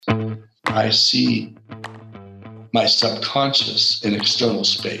I see my subconscious in external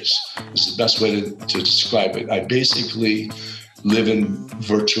space. This is the best way to describe it. I basically live in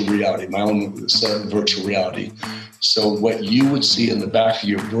virtual reality, my own set of virtual reality. So what you would see in the back of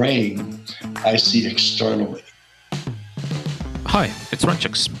your brain, I see externally. Hi, it's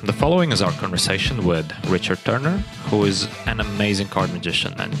Runchix. The following is our conversation with Richard Turner, who is an amazing card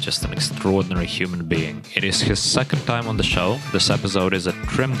magician and just an extraordinary human being. It is his second time on the show. This episode is a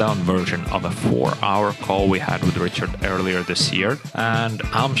trimmed-down version of a 4-hour call we had with Richard earlier this year, and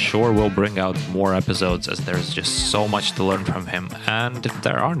I'm sure we'll bring out more episodes as there's just so much to learn from him, and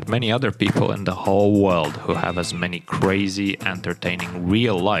there aren't many other people in the whole world who have as many crazy, entertaining,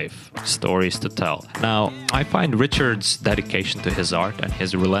 real-life stories to tell. Now, I find Richard's dedication to his art and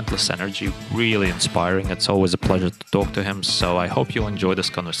his relentless energy really inspiring. It's always a pleasure to talk to him, so I hope you enjoy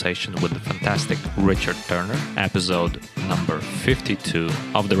this conversation with the fantastic Richard Turner, episode number 52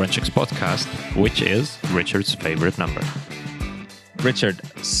 of the Runchix podcast, which is Richard's favorite number. Richard,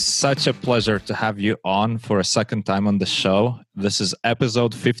 such a pleasure to have you on for a second time on the show. This is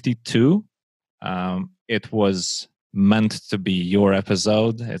episode 52. It was meant to be your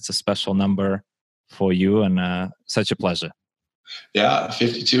episode. It's a special number for you, and such a pleasure. Yeah,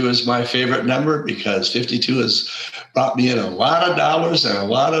 52 is my favorite number because 52 has brought me in a lot of dollars and a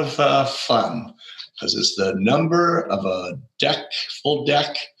lot of fun because it's the number of a deck, full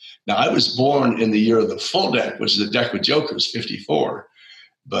deck. Now, I was born in the year of the full deck, which is a deck with jokers, 54,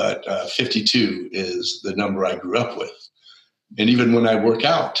 but 52 is the number I grew up with. And even when I work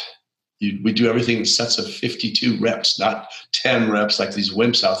out, we do everything in sets of 52 reps, not 10 reps like these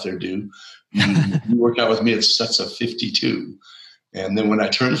wimps out there do. You work out with me, it's sets of 52. And then when I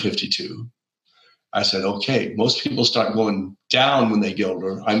turned 52, I said, okay, most people start going down when they get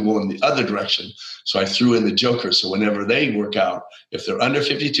older. I'm going the other direction. So I threw in the joker. So whenever they work out, if they're under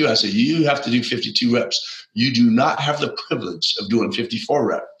 52, I say, you have to do 52 reps. You do not have the privilege of doing 54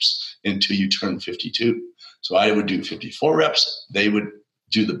 reps until you turn 52. So I would do 54 reps. They would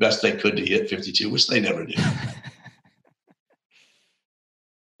do the best they could to hit 52, which they never do.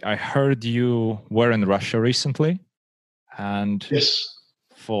 I heard you were in Russia recently. And yes,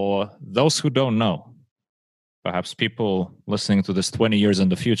 for those who don't know, perhaps people listening to this 20 years in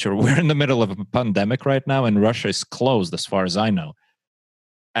the future, we're in the middle of a pandemic right now and Russia is closed as far as I know.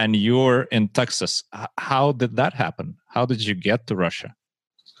 And you're in Texas. How did that happen? How did you get to Russia?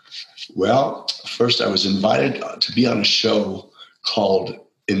 Well, first I was invited to be on a show called,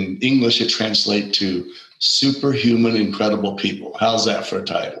 in English it translates to Superhuman Incredible People. How's that for a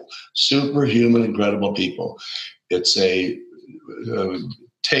title? Superhuman Incredible People. It's a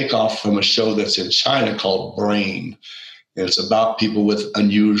takeoff from a show that's in China called Brain. And it's about people with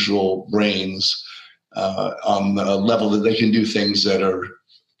unusual brains on the level that they can do things that are,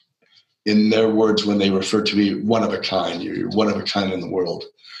 in their words, when they refer to me, one of a kind. You're one of a kind in the world.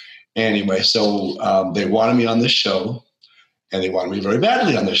 Anyway, so they wanted me on this show, and they wanted me very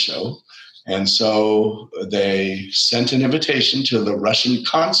badly on this show. And so they sent an invitation to the Russian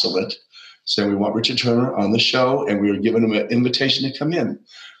consulate saying, we want Richard Turner on the show, and we were giving him an invitation to come in.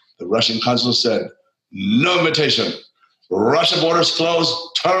 The Russian consul said, no invitation. Russia borders closed.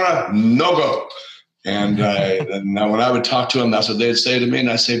 Turner, no go. And now when I would talk to them, that's what they'd say to me.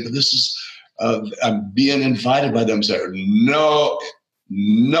 And I say, but this is, I'm being invited by them. Say, no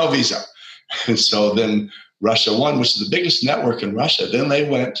visa. And so then Russia One, which is the biggest network in Russia, then they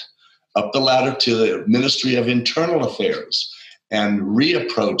went up the ladder to the Ministry of Internal Affairs and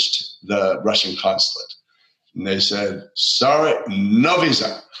reapproached the Russian consulate. And they said, sorry, no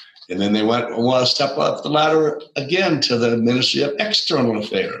visa. And then they went one step up the ladder again to the Ministry of External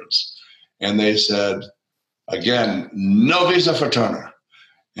Affairs. And they said, again, no visa for Turner.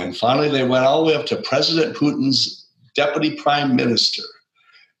 And finally, they went all the way up to President Putin's deputy prime minister.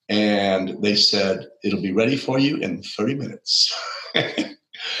 And they said, it'll be ready for you in 30 minutes.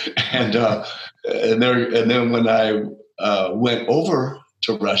 And then when I went over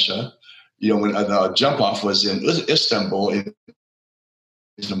to Russia, when the jump off was in Istanbul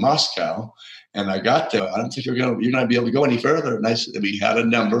to Moscow, and I got there. I don't think you're going to be able to go any further. And we had a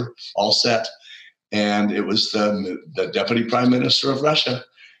number all set, and it was the deputy prime minister of Russia.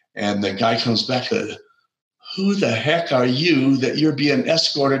 And the guy comes back, who the heck are you that you're being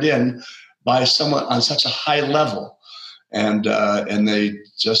escorted in by someone on such a high level? And they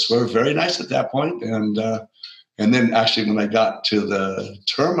just were very nice at that point. And then actually when I got to the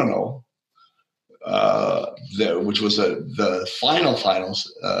terminal, which was the final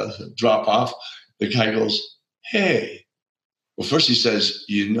drop off, the guy goes, hey. Well, first he says,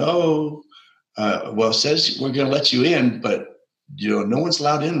 it says we're going to let you in, but no one's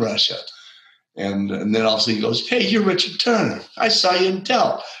allowed in Russia. And then also he goes, "Hey, you're Richard Turner. I saw you in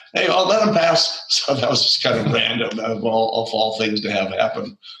Dell. Hey, I'll let him pass." So that was just kind of random of all things to have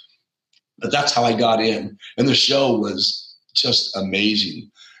happen. But that's how I got in. And the show was just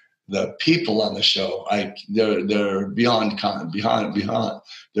amazing. The people on the show, they're beyond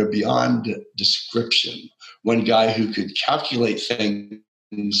they're beyond description. One guy who could calculate things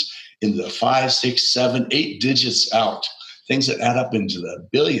in the 5, 6, 7, 8 digits out, things that add up into the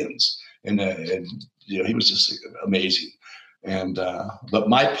billions. And he was just amazing. And but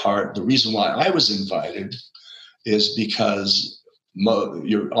my part, the reason why I was invited is because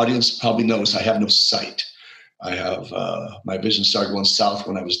your audience probably knows I have no sight. I have my vision started going south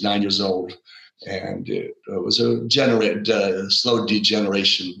when I was 9 years old, and it was a slow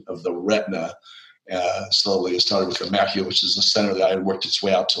degeneration of the retina. Slowly, it started with the macula, which is the center that I worked its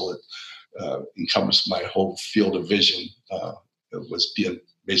way out till it encompassed my whole field of vision. It was being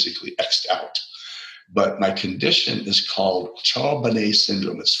basically X'd out. But my condition is called Charles-Bonnet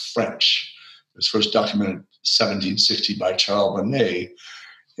syndrome. It's French. It was first documented in 1760 by Charles Bonnet,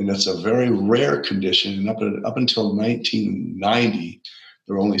 and it's a very rare condition. And up until 1990,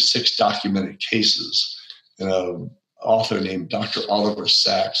 there were only 6 documented cases. And an author named Dr. Oliver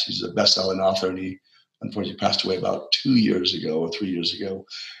Sacks, he's a best-selling author, and he unfortunately passed away about 2 years ago or 3 years ago.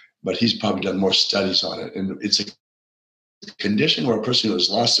 But he's probably done more studies on it. And it's a condition where a person who has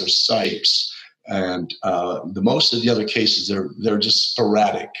lost their sight, and the most of the other cases, they're just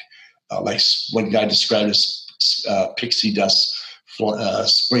sporadic. Like one guy described as pixie dust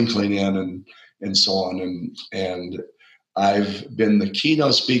sprinkling in and so on. And I've been the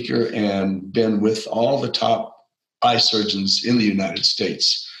keynote speaker and been with all the top eye surgeons in the United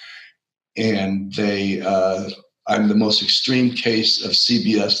States. And I'm the most extreme case of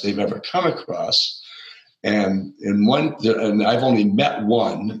CBS they've ever come across. And I've only met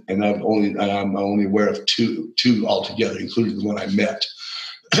one, and I'm only aware of two altogether, including the one I met.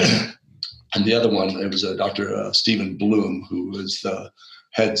 And the other one, it was Dr. Stephen Bloom, who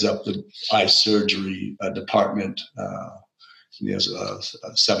heads up the eye surgery department. He has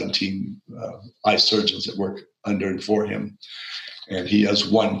 17 eye surgeons that work under and for him. And he has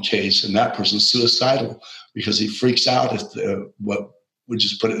one case, and that person's suicidal because he freaks out if what we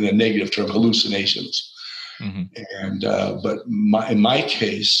just put it in a negative term, hallucinations. Mm-hmm. And but in my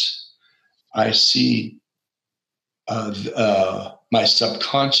case, I see my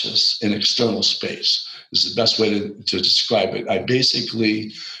subconscious in external space. This is the best way to describe it. I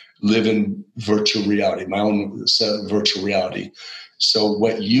basically live in virtual reality, my own set of virtual reality. So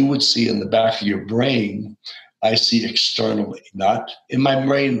what you would see in the back of your brain, I see externally, not in my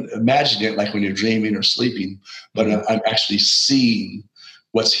brain. Imagine it like when you're dreaming or sleeping, but I'm actually seeing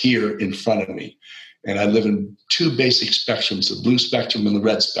what's here in front of me. And I live in 2 basic spectrums, the blue spectrum and the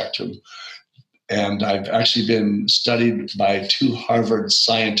red spectrum. And I've actually been studied by 2 Harvard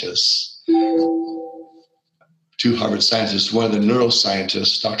scientists. One of the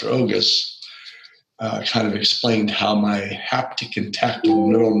neuroscientists, Dr. Ogus, kind of explained how my haptic and tactile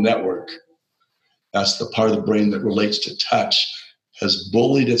neural network, that's the part of the brain that relates to touch, has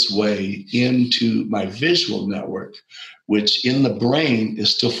bullied its way into my visual network, which in the brain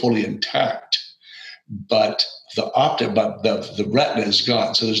is still fully intact. But the retina is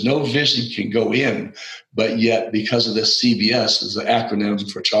gone. So there's no vision can go in, but yet because of this CBS is the acronym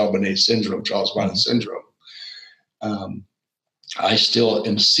for Charles-Bonnet syndrome, I still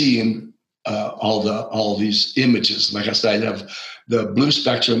am seeing all these images. Like I said, I have the blue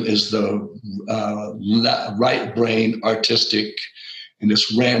spectrum is the right brain artistic, and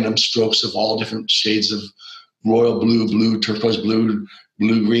it's random strokes of all different shades of royal blue, turquoise blue,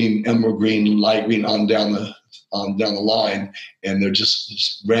 blue-green, emerald green, light green on down the line, and they're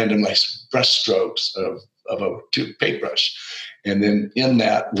just random like brush strokes of a paintbrush. And then in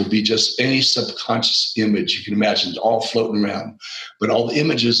that will be just any subconscious image you can imagine, all floating around. But all the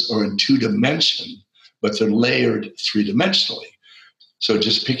images are in 2-dimension, but they're layered 3-dimensionally. So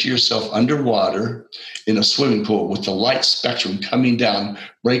just picture yourself underwater in a swimming pool with the light spectrum coming down,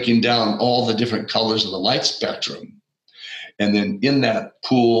 breaking down all the different colors of the light spectrum. And then in that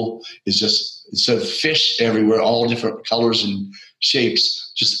pool is just, instead of fish everywhere, all different colors and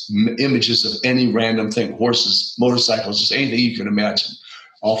shapes, just images of any random thing, horses, motorcycles, just anything you can imagine,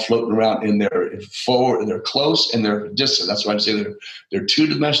 all floating around in there. They're close and they're distant. That's why I say they're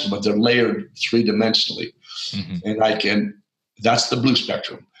 2-dimensional, but they're layered 3-dimensionally. Mm-hmm. That's the blue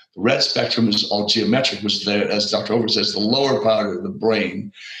spectrum. The red spectrum is all geometric, which is there, as Dr. Over says, the lower part of the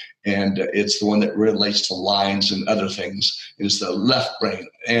brain. And it's the one that relates to lines and other things. It's the left brain,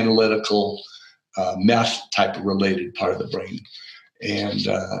 analytical, math type of related part of the brain.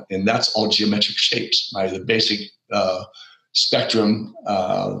 and that's all geometric shapes. The basic spectrum,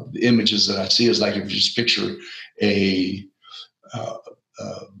 the images that I see is like if you just picture a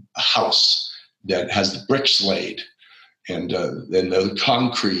house that has the bricks laid, and then the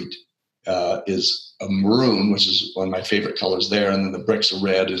concrete is a maroon, which is one of my favorite colors there, and then the bricks are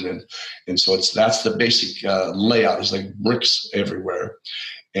red, and so that's the basic layout. It's like bricks everywhere.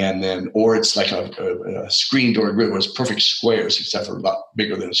 And then, or it's like a screen door grid where it's perfect squares, except for a lot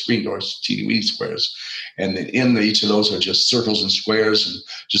bigger than a screen door, it's teeny-weeny squares. And then each of those are just circles and squares and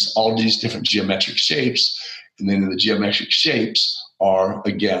just all these different geometric shapes. And then in the geometric shapes are,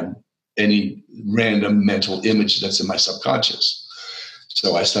 again, any random mental image that's in my subconscious.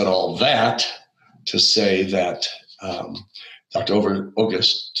 So I said all that to say that Dr.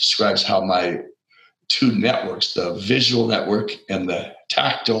 August describes how my two networks, the visual network and the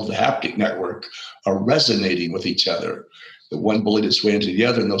tactile, the haptic network, are resonating with each other. The one bullet is way into the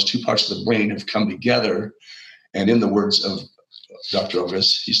other, and those two parts of the brain have come together. And in the words of Dr.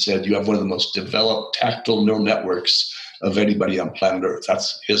 August, he said, you have one of the most developed tactile neural networks of anybody on planet Earth.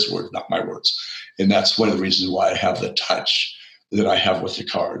 That's his word, not my words. And that's one of the reasons why I have the touch that I have with the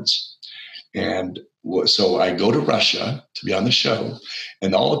cards. And so I go to Russia to be on the show,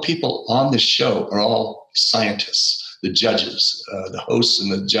 and all the people on the show are all scientists. The judges, the hosts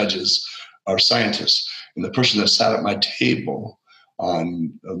and the judges are scientists. And the person that sat at my table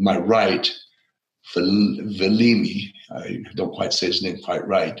on my right, Velimi, I don't quite say his name quite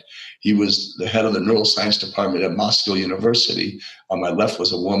right. He was the head of the neuroscience department at Moscow University. On my left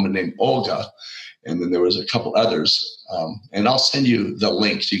was a woman named Olga, and then there was a couple others. And I'll send you the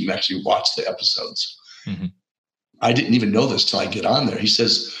link so you can actually watch the episodes. Mm-hmm. I didn't even know this till I get on there. He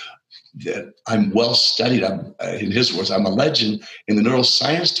says that I'm well studied. In his words, I'm a legend in the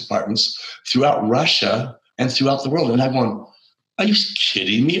neuroscience departments throughout Russia and throughout the world. And I'm going, are you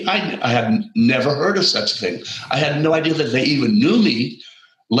kidding me? I had never heard of such a thing. I had no idea that they even knew me,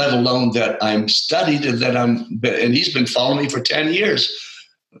 let alone that I'm studied and and he's been following me for 10 years.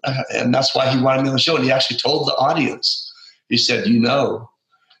 And that's why he wanted me on the show. And he actually told the audience, he said,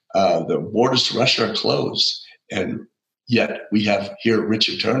 the borders to Russia are closed. And yet we have here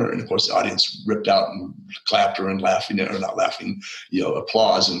Richard Turner. And of course, the audience ripped out and clapped her and laughing, or not laughing,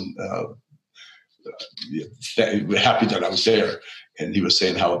 applause and happy that I was there. And he was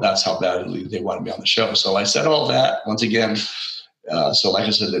saying that's how badly they wanted me on the show. So I said all that once again. So like I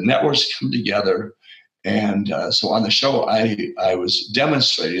said, the networks come together. And so on the show, I was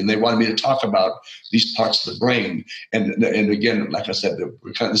demonstrating. They wanted me to talk about these parts of the brain. And again, like I said,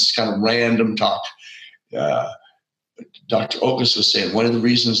 this is kind of random talk. Dr. August was saying one of the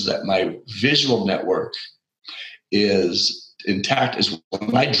reasons that my visual network is intact is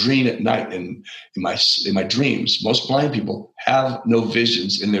when I dream at night. In my dreams, most blind people have no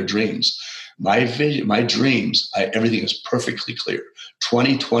visions in their dreams. My dreams, everything is perfectly clear.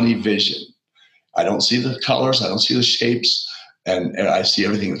 20/20 vision. I don't see the colors, I don't see the shapes, and I see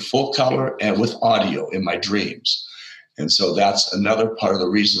everything in full color and with audio in my dreams. And so that's another part of the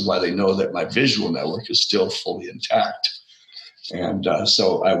reason why they know that my visual network is still fully intact. And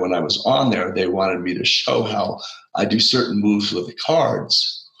so when I was on there, they wanted me to show how I do certain moves with the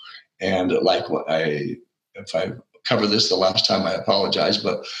cards. And like if I covered this the last time, I apologize,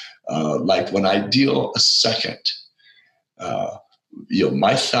 but like when I deal a second,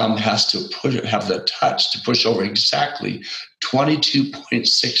 my thumb has to have the touch to push over exactly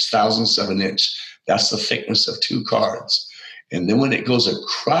 22.6 thousandths of an inch. That's the thickness of two cards. And then when it goes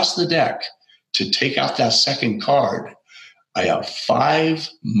across the deck to take out that second card, I have 5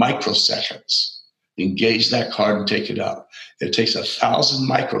 microseconds. Engage that card and take it out. It takes 1,000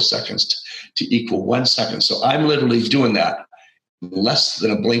 microseconds to equal 1 second. So I'm literally doing that in less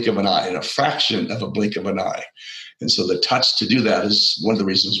than a blink of an eye, in a fraction of a blink of an eye. And so the touch to do that is one of the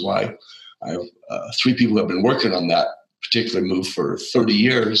reasons why I have 3 people who have been working on that particular move for 30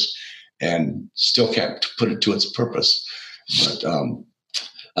 years and still can't put it to its purpose.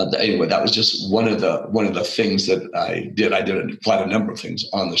 But anyway, that was just one of the things that I did. I did quite a number of things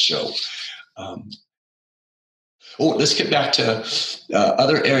on the show. Let's get back to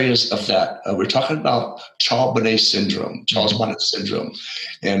other areas of that. We're talking about Charles-Bonnet syndrome.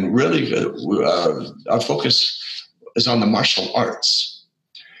 And really, our focus is on the martial arts.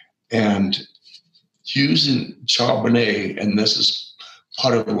 And using Charles-Bonnet, and this is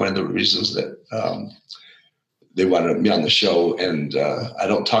part of one of the reasons that they wanted me on the show, and I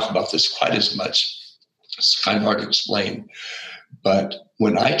don't talk about this quite as much. It's kind of hard to explain. But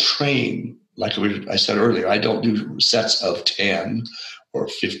when I train, like I said earlier, I don't do sets of 10 or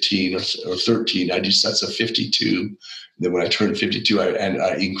 15 or 13. I do sets of 52. Then when I turned 52,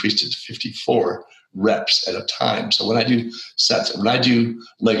 I increased it to 54 reps at a time. So when I do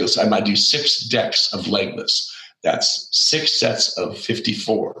legless, I might do 6 decks of legless. That's 6 sets of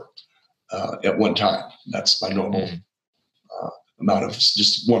 54 at one time. That's my normal amount of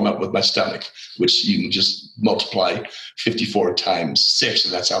just warm up with my stomach, which you can just multiply 54 times 6,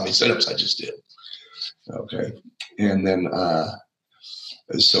 and that's how many sit-ups I just did. Okay. And then,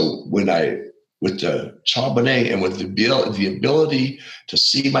 so with the Charbonnet and with the ability to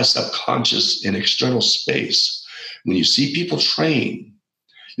see my subconscious in external space, when you see people train,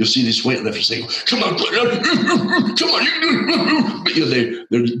 you'll see these weightlifters saying, come on, come on, you can do it.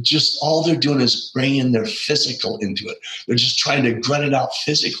 But they're just, all they're doing is bringing their physical into it. They're just trying to grunt it out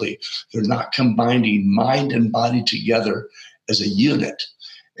physically. They're not combining mind and body together as a unit.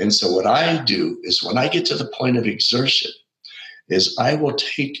 And so what I do is when I get to the point of exertion is I will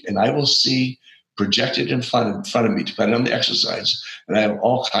take and I will see projected in front of me, depending on the exercise. And I have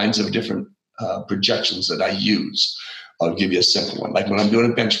all kinds of different projections that I use. I'll give you a simple one. Like when I'm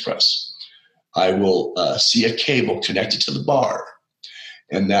doing a bench press, I will see a cable connected to the bar.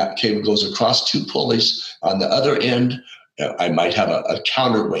 And that cable goes across 2 pulleys. On the other end, I might have a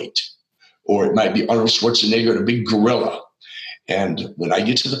counterweight, or it might be Arnold Schwarzenegger and a big gorilla. And when I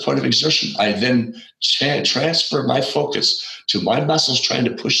get to the point of exertion, I then transfer my focus to my muscles trying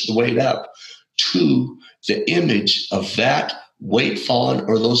to push the weight up to the image of that weight falling,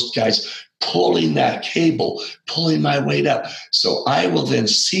 or those guys pulling that cable, pulling my weight up. So I will then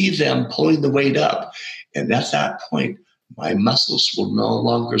see them pulling the weight up. And at that point, my muscles will no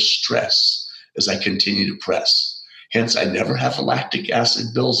longer stress as I continue to press. Hence, I never have a lactic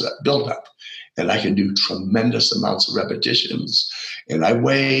acid build up. And I can do tremendous amounts of repetitions. And I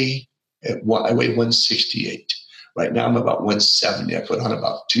weigh 168. Right now I'm about 170. I put on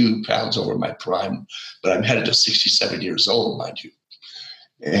about 2 pounds over my prime, but I'm headed to 67 years old, mind you.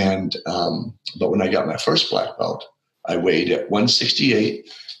 And but when I got my first black belt, I weighed at 168.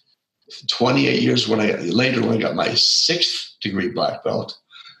 28 years later, when I got my 6th degree black belt,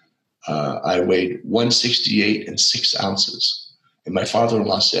 I weighed 168 and 6 ounces. And my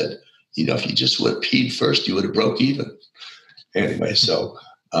father-in-law said, if you just would have peed first, you would have broke even. Anyway, so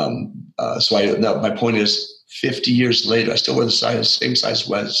my point is, 50 years later, I still wear the same size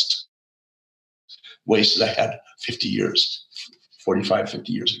waist that I had 50 years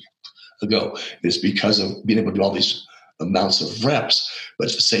ago. It's because of being able to do all these amounts of reps. But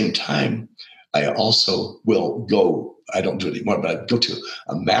at the same time, I also will go, I don't do it anymore, but I go to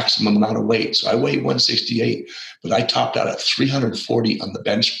a maximum amount of weight. So I weigh 168, but I topped out at 340 on the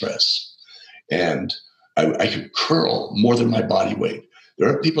bench press. And I could curl more than my body weight. There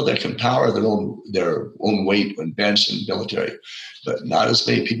are people that can power their own weight when bench and military, but not as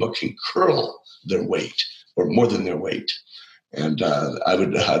many people can curl their weight or more than their weight. And I'd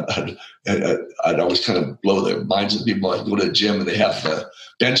always kind of blow the minds of people. I'd go to the gym and they have the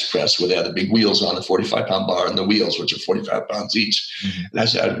bench press where they have the big wheels on, the 45-pound bar and the wheels, which are 45 pounds each. Mm-hmm. And I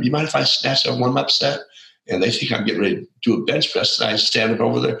said, you mind if I snatch a warm-up set? And they think I'm getting ready to do a bench press. And I stand up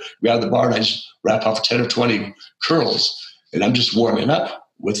over there, grab the bar, and I just wrap off 10 or 20 curls. And I'm just warming up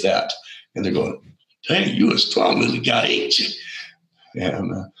with that. And they're going, dang, you a strong little guy, ain't you?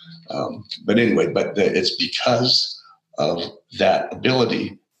 And, but anyway, it's because of that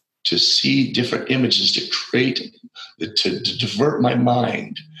ability to see different images, to create, to divert my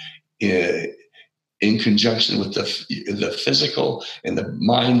mind in conjunction with the physical and the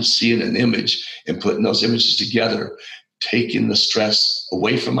mind seeing an image and putting those images together, taking the stress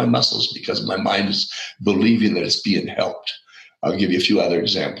away from my muscles because my mind is believing that it's being helped. I'll give you a few other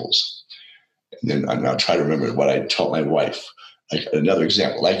examples. And then I'll try to remember what I taught my wife. Like another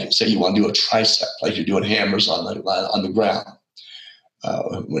example, like say you want to do a tricep, like you're doing hammers on the ground.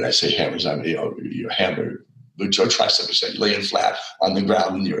 When I say hammers, I mean your hammer, but your tricep, you're laying flat on the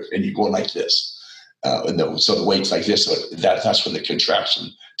ground and you're going like this. So the weight's like this. So that's when the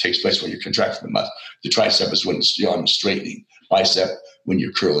contraction takes place, when you're contracting the muscle. The tricep is when you're on straightening. Bicep, when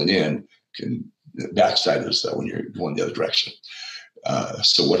you're curling in. The backside is when you're going the other direction.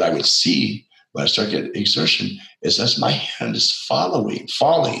 So what I would see when I start getting exertion is as my hand is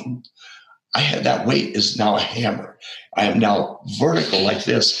falling, that weight is now a hammer. I am now vertical like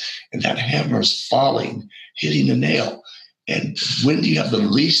this, and that hammer is falling, hitting a nail. And when do you have the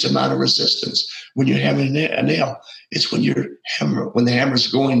least amount of resistance? When you're hammering a nail, it's when the hammer's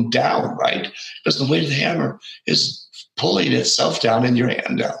going down, right? Because the weight of the hammer is pulling itself down and your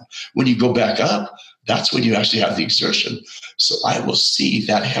hand down. When you go back up, that's when you actually have the exertion. So I will see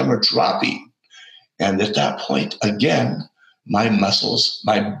that hammer dropping. And at that point, again, my muscles,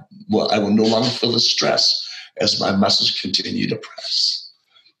 I will no longer feel the stress as my muscles continue to press.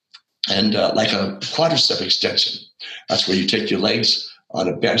 And like a quadricep extension, that's where you take your legs on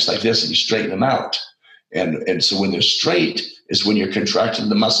a bench like this and you straighten them out. And so when they're straight is when you're contracting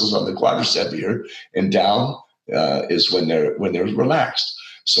the muscles on the quadricep here, and down is when they're relaxed.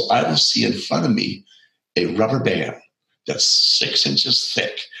 So I will see in front of me a rubber band that's 6 inches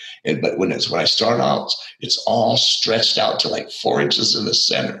thick. But when I start out, it's all stretched out to like 4 inches in the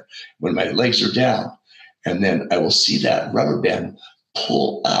center when my legs are down. And then I will see that rubber band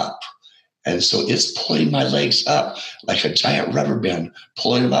pull up. And so it's pulling my legs up like a giant rubber band,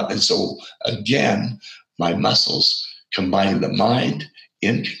 pulling them up. And so again, my muscles combining the mind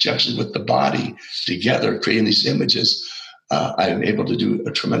in conjunction with the body together, creating these images, I am able to do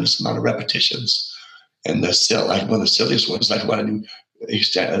a tremendous amount of repetitions. And like one of the silliest ones, like when I do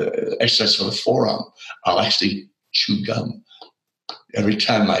exercise for the forearm, I'll actually chew gum. Every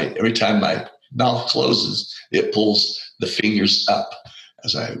time my mouth closes, it pulls the fingers up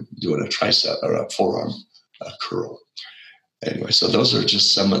as I'm doing a tricep or a forearm curl. Anyway, so those are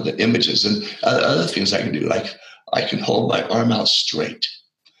just some of the images. And other things I can do, like I can hold my arm out straight.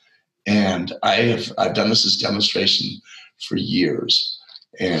 And I've done this as demonstration for years.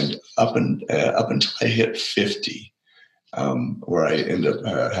 And up until I hit 50, where I ended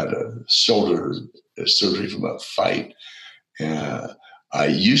up had a shoulder surgery from a fight. I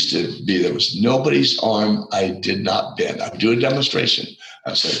used to be, there was nobody's arm I did not bend. I would do a demonstration. I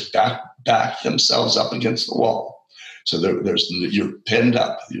would say back themselves up against the wall. So you're pinned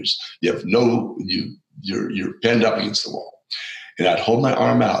up. You're pinned up against the wall. And I'd hold my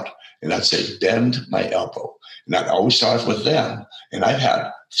arm out and I'd say, bend my elbow. And I'd always start with them. And I've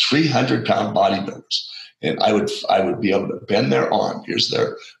had 300-pound bodybuilders. And I would be able to bend their arm. Here's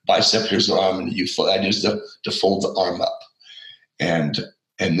their bicep, here's their arm, and I used to fold the arm up. And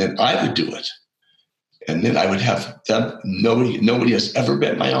then I would do it. And then I would have them, nobody has ever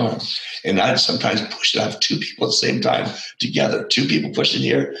bent my arm. And I'd sometimes push it. I have two people at the same time together, 2 people pushing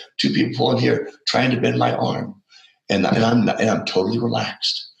here, 2 people pulling here, trying to bend my arm. And I'm totally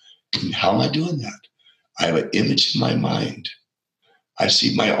relaxed. And how am I doing that? I have an image in my mind. I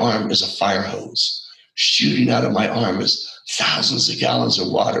see my arm as a fire hose. Shooting out of my arm is thousands of gallons of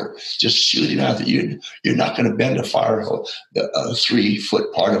water just shooting out. That you're not going to bend a fire hose, a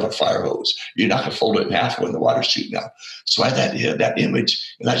 3-foot part of a fire hose. You're not going to fold it in half when the water's shooting out. So I had that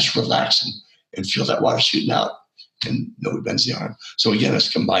image, and I just relax and feel that water shooting out, and nobody bends the arm. So again,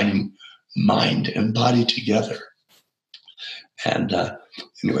 it's combining mind and body together. And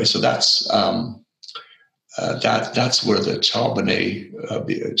anyway, so that's where the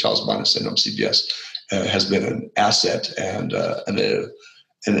Charles Bonnet syndrome, CBS, has been an asset and an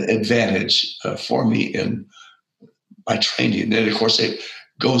advantage for me in my training. And then, of course, it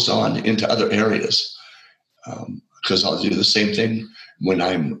goes on into other areas because I'll do the same thing when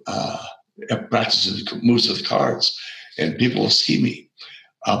I'm practicing moves with cards, and people will see me.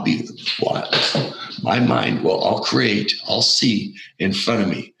 I'll be my mind I'll see in front of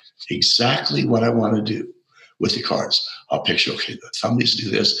me exactly what I want to do with the cards. I'll picture, okay, the thumb needs to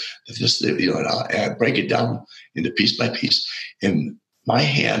do this, and I'll break it down into piece by piece. In my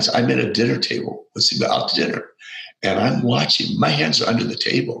hands, I'm at a dinner table. Out to dinner, and I'm watching. My hands are under the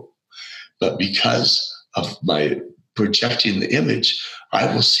table, but because of my projecting the image,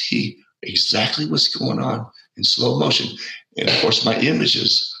 I will see exactly what's going on in slow motion. And of course, my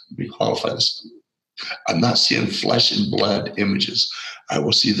images, let me qualify this. I'm not seeing flesh and blood images. I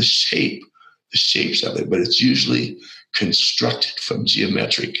will see the shapes of it, but it's usually constructed from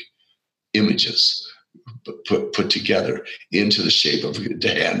geometric images put together into the shape of the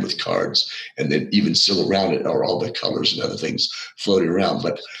hand with cards. And then even still around it are all the colors and other things floating around.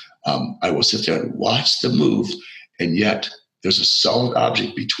 But I will sit there and watch the move, and yet there's a solid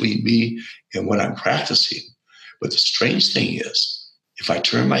object between me and what I'm practicing. But the strange thing is, if I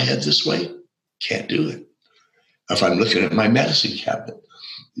turn my head this way, can't do it. If I'm looking at my medicine cabinet,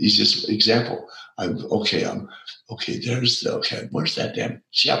 easiest example, where's that damn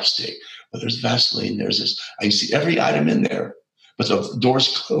chapstick? Well, there's Vaseline, there's this. I can see every item in there, but the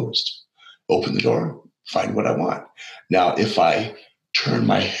door's closed. Open the door, find what I want. Now, if I turn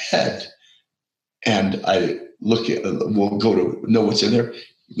my head and I we'll go to know what's in there, it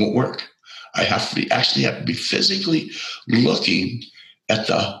won't work. I have to be physically looking at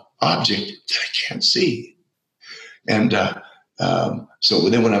the object that I can't see. And so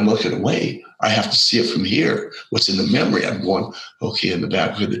then when I'm looking away, I have to see it from here. What's in the memory? I'm going, okay, in the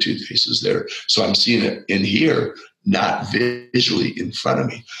back of the toothpaste is there. So I'm seeing it in here, not visually in front of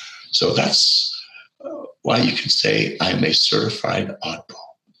me. So that's why you can say I'm a certified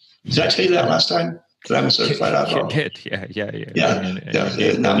oddball. Did I tell you that last time? That I'm a certified oddball? You did,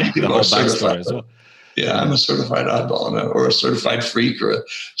 Yeah. Not many people are certified as well. Yeah, I'm a certified oddball, or a certified freak, or a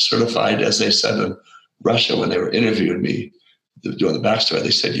certified, as they said in Russia when they were interviewing me doing the backstory.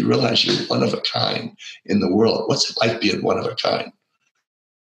 They said, "You realize you're one of a kind in the world. What's it like being one of a kind?"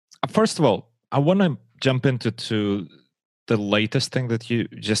 First of all, I want to jump into the latest thing that you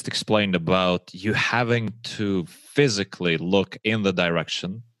just explained about you having to physically look in the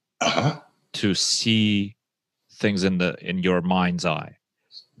direction to see things in your mind's eye.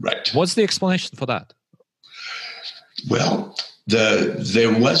 Right. What's the explanation for that? Well,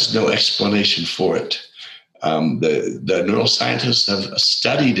 there was no explanation for it. The neuroscientists have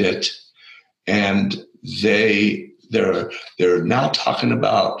studied it, and they're now talking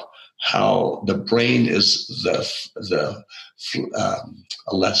about how the brain is the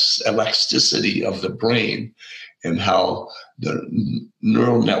elasticity of the brain, and how the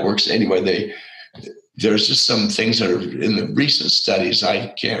neural networks. Anyway, there's just some things that are in the recent studies. I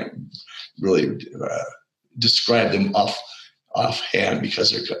can't really describe them offhand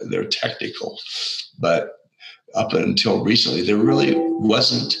because they're technical, but up until recently, there really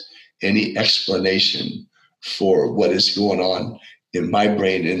wasn't any explanation for what is going on in my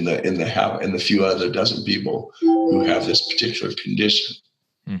brain in the few other dozen people who have this particular condition.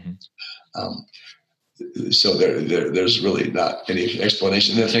 So there's really not any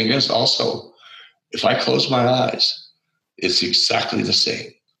explanation. The thing is also, if I close my eyes, it's exactly the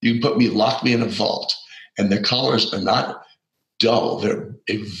same. You can lock me in a vault, and the colors are not dull. They're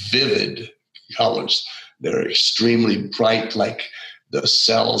vivid colors. They're extremely bright, like the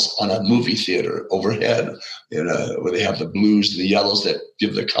cells on a movie theater overhead, where they have the blues and the yellows that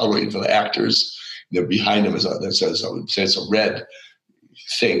give the coloring for the actors. They're behind them it's a red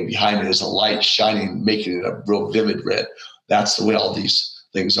thing. Behind it is a light shining, making it a real vivid red. That's the way all these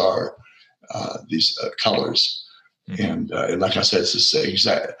things are, these colors. And like I said, it's the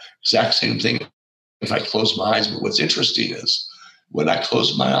exact same thing if I close my eyes. But what's interesting is when I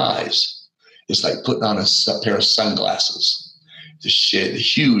close my eyes, it's like putting on a pair of sunglasses. The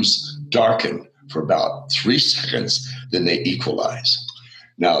hues darken for about 3 seconds, then they equalize.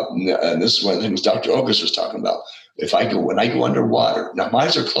 Now, and this is one of the things Dr. August was talking about. When I go underwater, now my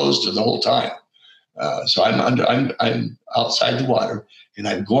eyes are closed the whole time, so I'm outside the water and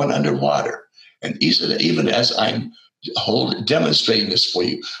I'm going underwater, and even as I'm demonstrating this for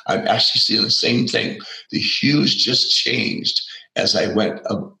you, I'm actually seeing the same thing. The hues just changed as I went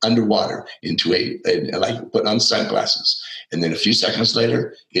underwater into like put on sunglasses. And then a few seconds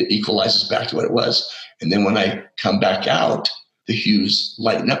later, it equalizes back to what it was. And then when I come back out, the hues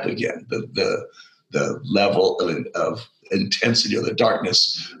lighten up again. The level of intensity or the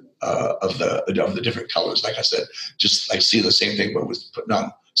darkness of the different colors. Like I said, just like see the same thing, but with putting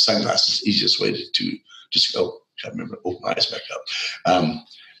on sunglasses, easiest way to just go. I remember open my eyes back up.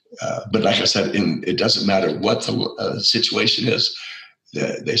 But like I said, it doesn't matter what the situation is.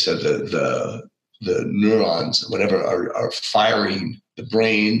 They said the neurons, whatever, are firing. The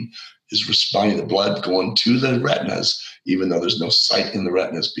brain is responding to the blood going to the retinas, even though there's no sight in the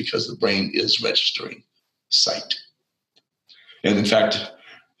retinas, because the brain is registering sight. And in fact,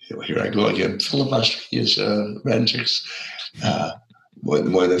 here I go again, filibustering his Rentrix.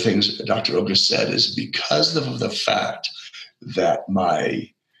 One of the things Dr. August said is because of the fact that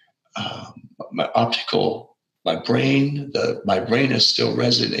my brain is still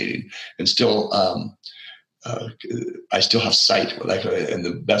resonating and still I still have sight. And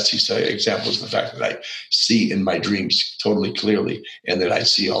the best example is the fact that I see in my dreams totally clearly, and that I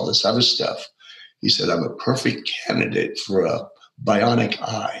see all this other stuff. He said I'm a perfect candidate for a bionic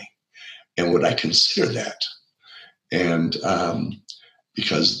eye, and would I consider that? And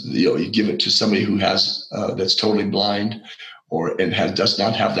because you give it to somebody who has that's totally blind, does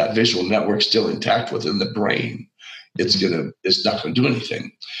not have that visual network still intact within the brain, it's not going to do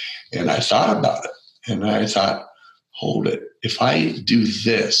anything. And I thought about it, and I thought, hold it. If I do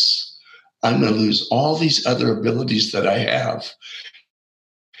this, I'm going to lose all these other abilities that I have.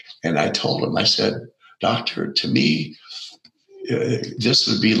 And I told him, I said, Doctor, to me, this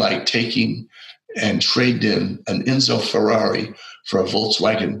would be like taking and trading in an Enzo Ferrari for a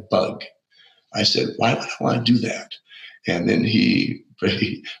Volkswagen Bug. I said, why would I want to do that? And then he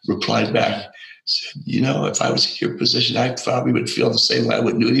replied back, said, if I was in your position, I probably would feel the same way. I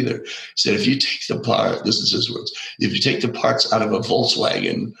wouldn't do it either. He said, if you take this is his words, if you take the parts out of a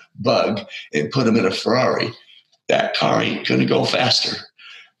Volkswagen Bug and put them in a Ferrari, that car ain't going to go faster.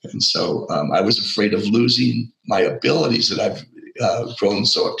 And so I was afraid of losing my abilities that I've grown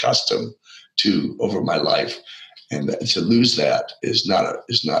so accustomed 2 over my life. And to lose that is not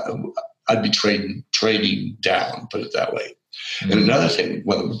I'd be trading down, put it that way. Mm-hmm. And another thing,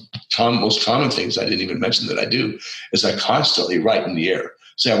 one of the most common things I didn't even mention that I do is I constantly write in the air.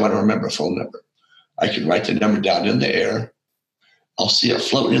 Say I want to remember a phone number. I can write the number down in the air. I'll see it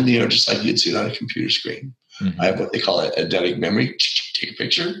floating in the air just like you'd see it on a computer screen. Mm-hmm. I have what they call a eidetic memory. Take a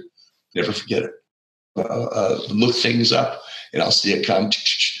picture, never forget it. Look things up, and I'll see it come.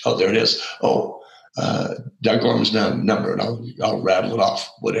 Oh, there it is. Oh, Doug Gorman's number, and I'll rattle it off,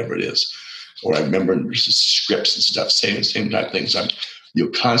 whatever it is. Or I remember scripts and stuff, same type of things.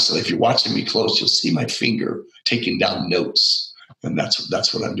 You'll constantly, if you're watching me close, you'll see my finger taking down notes, and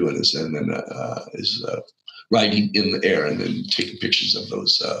that's what I'm doing is writing in the air and then taking pictures of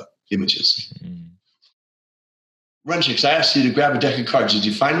those images. Mm-hmm. Runchix, I asked you to grab a deck of cards. Did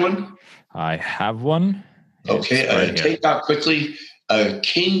you find one? I have one. Okay, right take out quickly a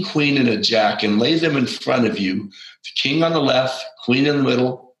king, queen, and a jack and lay them in front of you. The king on the left, queen in the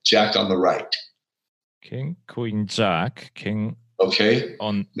middle, jack on the right. King, queen, jack, king. Okay. King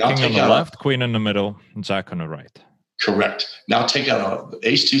on the left, queen in the middle, jack on the right. Correct. Now take out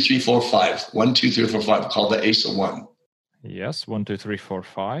ace 2, 3, 4, 5. 1, 2, 3, 4, 5. Call the ace a 1. Yes, 1, 2, 3, 4,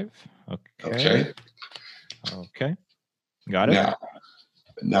 5. Okay. Okay. Got it.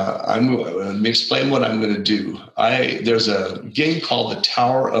 Now let me explain what I'm going to do. There's a game called the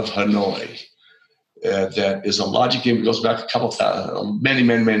Tower of Hanoi that is a logic game that goes back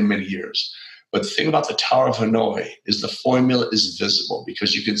many years. But the thing about the Tower of Hanoi is the formula is visible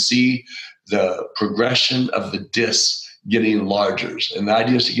because you can see the progression of the discs getting larger. And the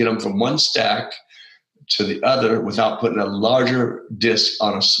idea is to get them from one stack to the other without putting a larger disc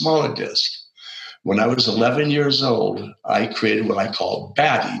on a smaller disc. When I was 11 years old, I created what I call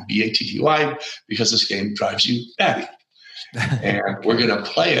Batty, B-A-T-T-Y, because this game drives you batty. And we're going to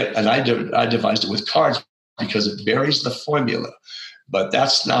play it, and I devised it with cards because it varies the formula. But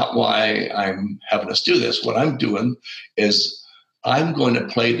that's not why I'm having us do this. What I'm doing is I'm going to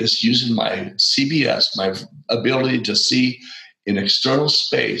play this using my CBS, my ability to see in external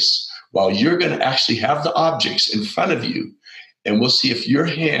space, while you're going to actually have the objects in front of you. And we'll see if your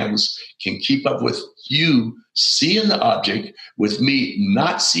hands can keep up with you seeing the object, with me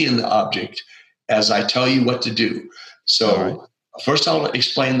not seeing the object as I tell you what to do. So First I'll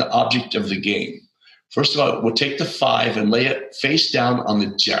explain the object of the game. First of all, we'll take the 5 and lay it face down on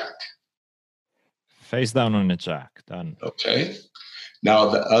the jack. Face down on the jack. Done. Okay. Now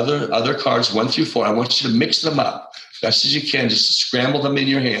the other cards, 1 through 4, I want you to mix them up best as you can. Just scramble them in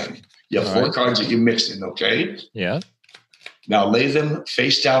your hand. You have 4 cards that you mixed in, okay? Yeah. Now lay them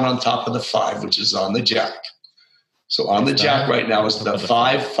face down on top of the 5, which is on the jack. So on the jack right now is the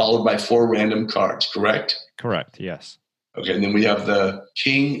 5 followed by 4 random cards, correct? Correct, yes. Okay, and then we have the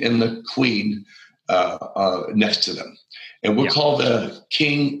king and the queen next to them. And we'll call the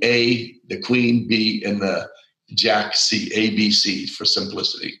king A, the queen B, and the jack C, A, B, C for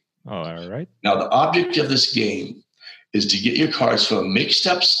simplicity. Oh, all right. Now the object of this game is to get your cards from a mixed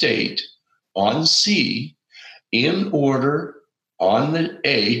up state on C in order on the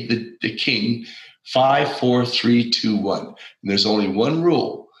A, the king, 5, 4, 3, 2, 1. And there's only one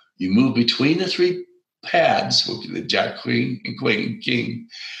rule. You move between the 3 pads, the jack, queen, and queen, king,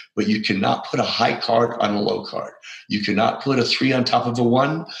 but you cannot put a high card on a low card. You cannot put a 3 on top of a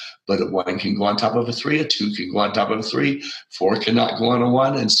 1, but a 1 can go on top of a 3, a 2 can go on top of a 3, 4 cannot go on a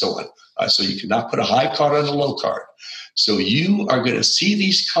 1, and so on. So you cannot put a high card on a low card. So you are going to see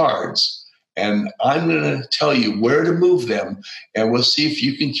these cards, and I'm going to tell you where to move them, and we'll see if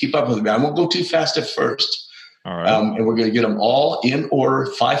you can keep up with them. I won't go too fast at first. All right. And we're going to get them all in order,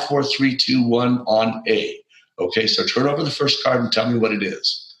 5, 4, 3, 2, 1 on A. Okay, so turn over the first card and tell me what it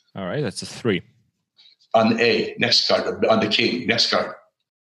is. All right, that's a 3. On the A, next card. On the king, next card.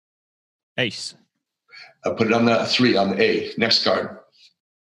 Ace. Put it on the 3, on the A, next card.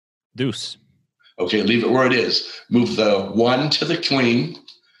 Deuce. Okay, leave it where it is. Move the 1 to the queen,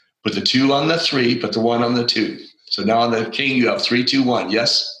 put the 2 on the 3, put the 1 on the 2. So now on the king, you have 3, 2, 1,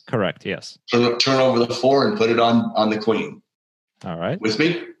 yes? Correct, yes. Turn over the 4 and put it on the queen. All right. With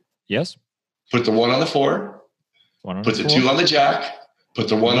me? Yes. Put the 1 on the 4. Put the 2 on the jack. Put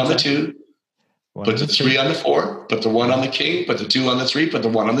the 1 on the 2. Put the 3 on the 4. Put the 1 on the king. Put the 2 on the 3. Put the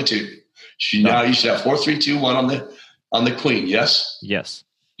 1 on the 2. Now you should have 4, 3, 2, 1 on the queen, yes? Yes.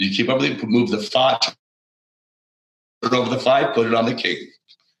 You keep up with it, move the 5, turn over the 5, put it on the king.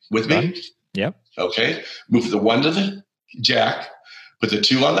 With me? Yep. Okay. Move the 1 to the jack, put the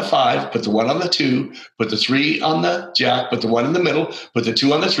 2 on the 5, put the 1 on the 2, put the 3 on the jack, put the 1 in the middle, put the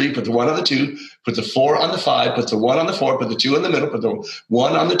 2 on the 3, put the 1 on the 2, put the 4 on the 5, put the 1 on the 4, put the 2 in the middle, put the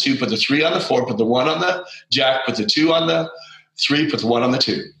 1 on the 2, put the 3 on the 4, put the 1 on the jack, put the 2 on the 3, put the 1 on the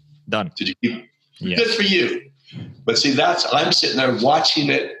 2. Done. Did you keep? Yes. Good for you. But see, I'm sitting there watching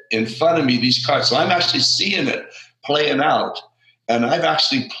it in front of me, these cards. So I'm actually seeing it playing out. And I've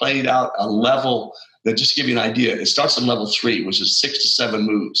actually played out a level that, just to give you an idea, it starts at level 3, which is 6 to 7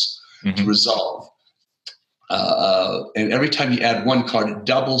 moves to resolve. And every time you add 1 card, it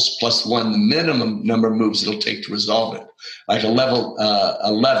doubles plus 1 the minimum number of moves it'll take to resolve it. Like a level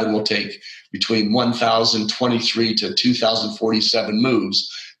 11 will take between 1,023 to 2,047 moves,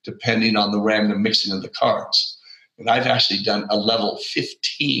 depending on the random mixing of the cards. And I've actually done a level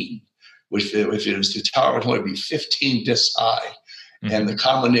 15, which if it was the tower, it would only be 15 discs high. And the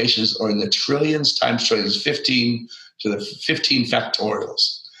combinations are in the trillions times trillions, 15 to the 15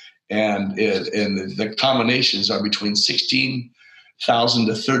 factorials. And the combinations are between 16,000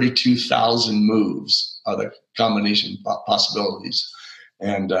 to 32,000 moves are the combination possibilities.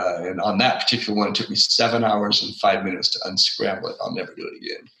 And on that particular one, it took me 7 hours and 5 minutes to unscramble it. I'll never do it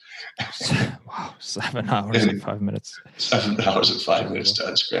again. Wow, 7 hours and 5 minutes. 7 hours and 5 minutes to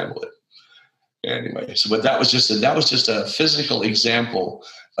unscramble it. Anyway, but that was just a physical example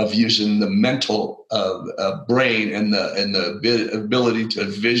of using the mental brain and the ability to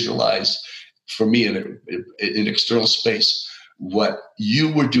visualize, for me, in external space, what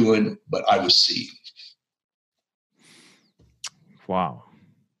you were doing, but I was seeing. Wow.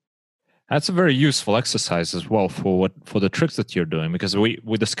 That's a very useful exercise as well for the tricks that you're doing, because we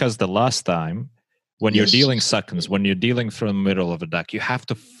discussed the last time, when you're dealing seconds, when you're dealing through the middle of a deck, you have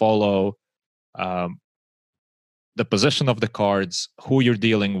to follow the position of the cards, who you're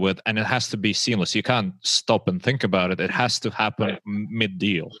dealing with, and it has to be seamless. You can't stop and think about it. It has to happen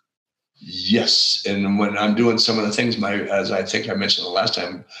mid-deal. Yes, and when I'm doing some of the things, as I think I mentioned the last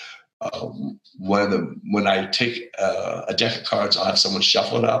time, when I take a deck of cards, I'll have someone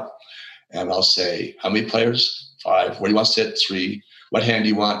shuffle it up, and I'll say, how many players? 5. Where do you want to sit? 3. What hand do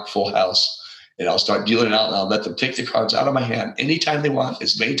you want? Full house. And I'll start dealing it out, and I'll let them take the cards out of my hand anytime they want,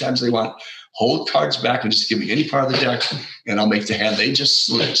 as many times they want. Hold cards back and just give me any part of the deck, and I'll make the hand they just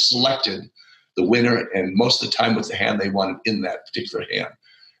selected the winner, and most of the time with the hand they wanted in that particular hand.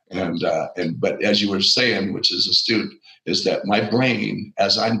 But as you were saying, which is astute, is that my brain,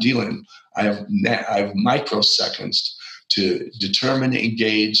 as I'm dealing, I have microseconds to determine,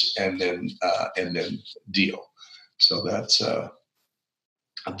 engage, and then deal. So that's a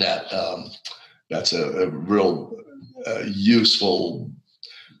real useful.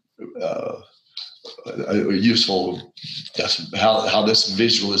 That's how this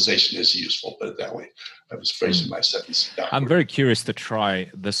visualization is useful. Put it that way. I was phrasing my sentence backward. I'm very curious to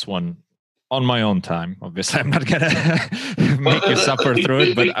try this one on my own time. Obviously, I'm not gonna make you suffer through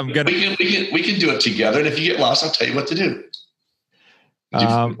it, but I'm gonna. We can do it together, and if you get lost, I'll tell you what to do.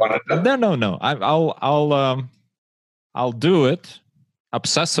 No. I'll do it.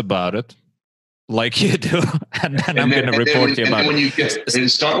 Obsess about it, like you do, and then I'm going to report you about it.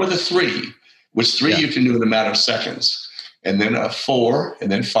 And start with a 3, which 3 you can do in a matter of seconds, and then a 4, and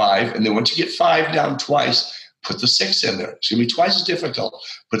then 5, and then once you get 5 down twice, put the 6 in there. It's going to be twice as difficult.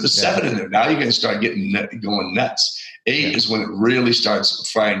 Put the 7 in there. Now you're going to start going nuts. 8 is when it really starts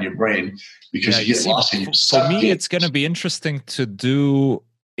frying your brain, because you get lost in your For me, it's going to be interesting to do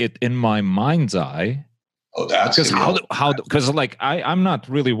it in my mind's eye. Oh, that's because I'm not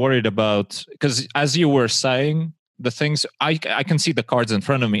really worried about, because as you were saying, the things I can see the cards in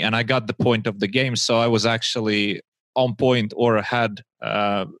front of me, and I got the point of the game, so I was actually on point or ahead.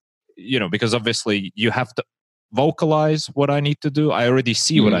 Because obviously you have to vocalize what I need to do. I already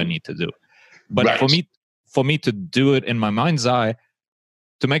see what I need to do, but for me to do it in my mind's eye,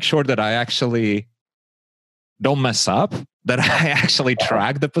 to make sure that I actually don't mess up, that I actually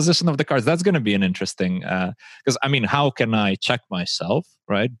track the position of the cards. That's going to be an interesting, because how can I check myself,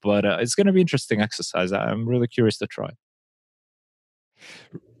 right? But it's going to be interesting exercise. I'm really curious to try.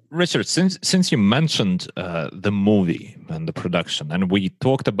 Richard, since you mentioned the movie and the production, and we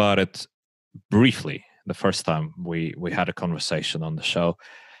talked about it briefly the first time we had a conversation on the show,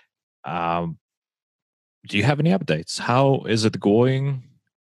 do you have any updates? How is it going?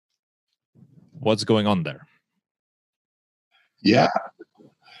 What's going on there? Yeah.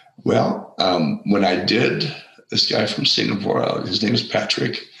 Well, when I did, this guy from Singapore, his name is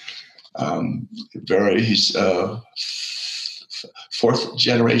Patrick. He's fourth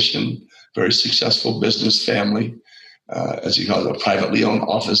generation, very successful business family. As he calls it, privately owned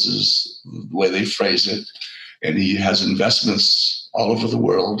offices, the way they phrase it. And he has investments all over the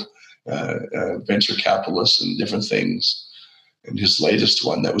world, venture capitalists and different things. And his latest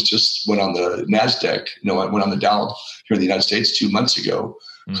one that was just went on the NASDAQ, went on the Dow here in the United States 2 months ago,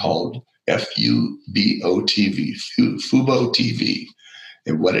 called FUBO TV, Fubo TV.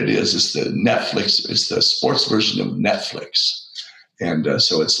 And what it is the Netflix, it's the sports version of Netflix. And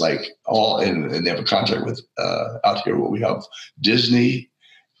so it's like and they have a contract with, out here, what we have Disney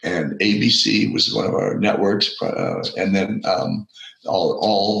and ABC, which is one of our networks, and then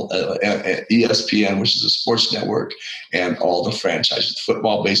ESPN, which is a sports network, and all the franchises,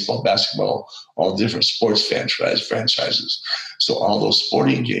 football, baseball, basketball, all different sports franchises. So all those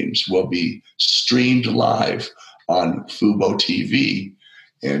sporting games will be streamed live on Fubo TV.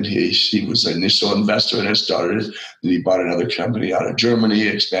 And he was an initial investor and it started. Then he bought another company out of Germany,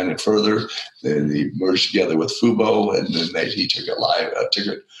 expanded further. Then he merged together with Fubo, and then he took it live, took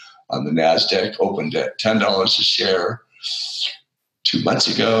it on the NASDAQ, opened at $10 a share 2 months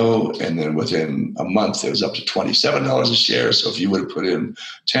ago. And then within a month, it was up to $27 a share. So if you would have put in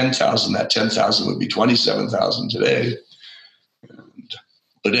 10,000, that 10,000 would be 27,000 today.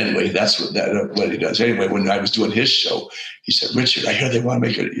 But anyway, that's what he does. Anyway, when I was doing his show, he said, Richard, I hear they want to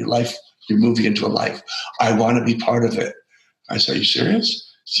make it your life, your movie into a life. I want to be part of it. I said, are you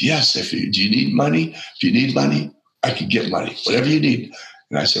serious? Yes. Do you need money? If you need money, I can get money, whatever you need.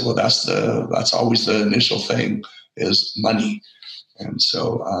 And I said, well, that's always the initial thing is money. And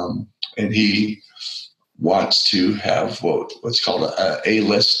so, and he wants to have what's called a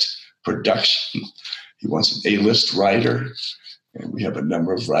A-list production. He wants an A-list writer. And we have a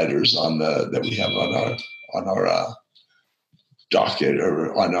number of writers that we have on our docket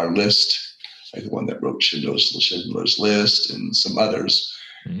or on our list, like the one that wrote Schindler's List and some others.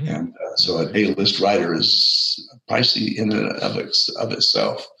 Mm-hmm. And so an A-list writer is pricey in and of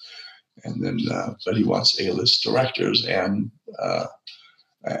itself. And then, but he wants A-list directors and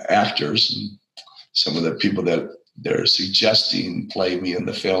actors. And some of the people that they're suggesting play me in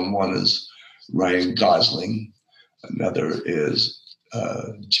the film, one is Ryan Gosling. Another is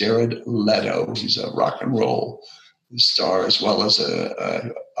Jared Leto. He's a rock and roll star as well as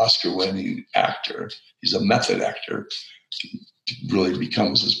a Oscar-winning actor. He's a method actor. He really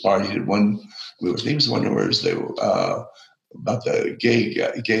becomes his part. He did one. He was one where about the gay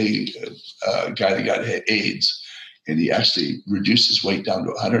guy that got AIDS, and he actually reduced his weight down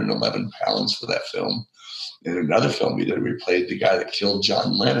to 111 pounds for that film. In another film he did, where he played the guy that killed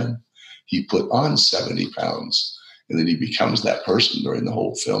John Lennon. He put on 70 pounds. And then he becomes that person during the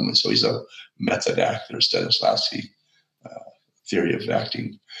whole film. And so he's a method actor, Stanislavski theory of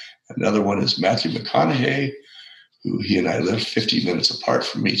acting. Another one is Matthew McConaughey, who he and I live 50 minutes apart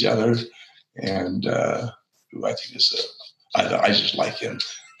from each other. And who I think is I just like him.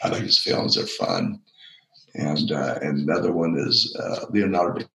 I like his films. They're fun. And another one is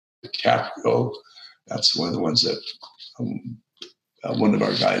Leonardo DiCaprio. That's one of the ones that one of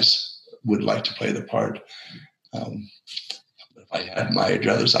our guys would like to play the part. If I had my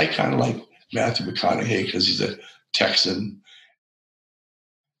druthers, I kind of like Matthew McConaughey because he's a Texan.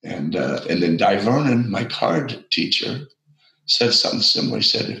 And then Di Vernon, my card teacher, said something similar. He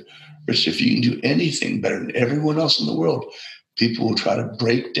said, Rich, if you can do anything better than everyone else in the world, people will try to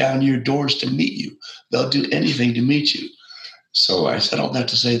break down your doors to meet you. They'll do anything to meet you. So I said all that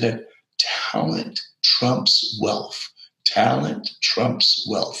to say that talent trumps wealth. Talent trumps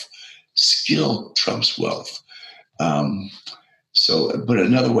wealth. Skill trumps wealth. But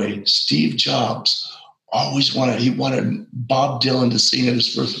another way, Steve Jobs always wanted Bob Dylan to sing at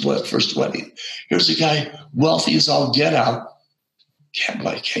his first wedding. Here's a guy wealthy as all get out. Can't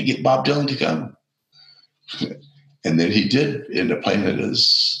get Bob Dylan to come. And then he did end up playing at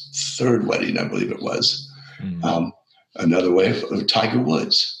his third wedding, I believe it was. Mm-hmm. Another way, Tiger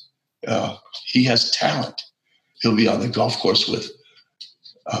Woods. He has talent. He'll be on the golf course with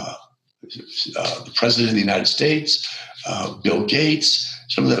the President of the United States, Bill Gates.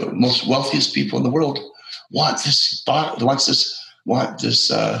 Some of the most wealthiest people in the world want this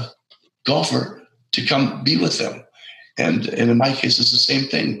golfer to come be with them. And in my case, it's the same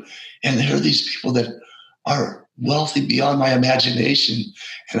thing. And there are these people that are wealthy beyond my imagination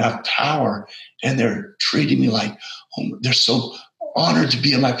and have power, and they're treating me like, they're so honored to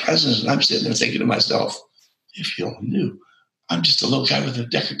be in my presence. And I'm sitting there thinking to myself, if you only knew, I'm just a little guy with a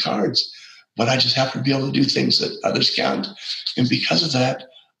deck of cards, but I just happen to be able to do things that others can't. And because of that,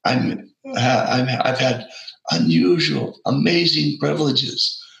 I've had unusual, amazing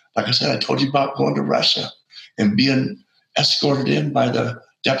privileges. Like I said, I told you about going to Russia and being escorted in by the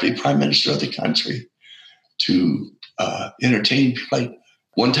deputy prime minister of the country to entertain people. Like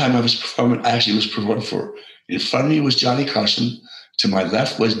one time I was performing for, in front of me was Johnny Carson, To my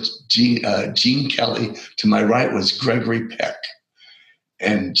left was Gene Kelly. To my right was Gregory Peck.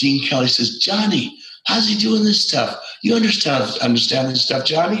 And Gene Kelly says, Johnny, how's he doing this stuff? You understand this stuff,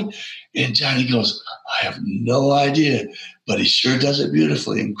 Johnny? And Johnny goes, I have no idea, but he sure does it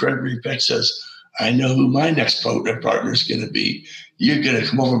beautifully. And Gregory Peck says, I know who my next partner is going to be. You're going to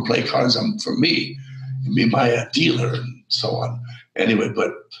come over and play cards for me and be my dealer and so on. Anyway,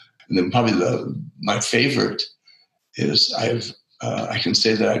 and then probably my favorite is I can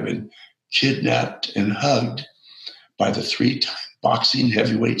say that I've been kidnapped and hugged by the 3-time boxing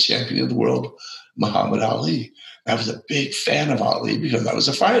heavyweight champion of the world, Muhammad Ali. I was a big fan of Ali because I was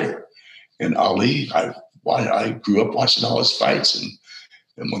a fighter. And Ali, I grew up watching all his fights.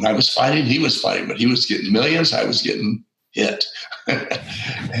 And when I was fighting, he was fighting, but he was getting millions. I was getting hit.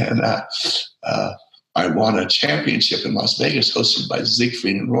 And I won a championship in Las Vegas hosted by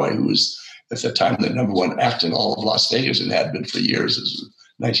Siegfried and Roy, who was at the time the number one act in all of Las Vegas and had been for years. It was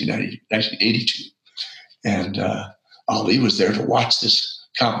 1982. And Ali was there to watch this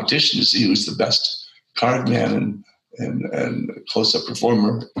competition to see who was the best card man and close-up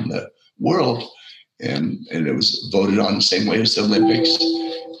performer in the world. And it was voted on the same way as the Olympics.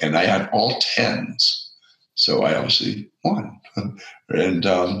 And I had all 10s. So I obviously won. And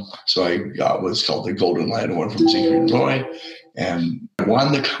so I got what's called the Golden Lion Award from Siegfried and Roy. And I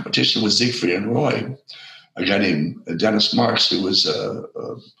won the competition with Siegfried and Roy. A guy named Dennis Marks, who was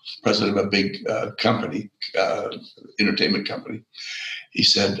president of a big company, entertainment company. He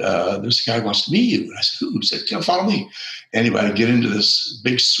said, there's a guy who wants to meet you. And I said, who? He said, come follow me. Anyway, I get into this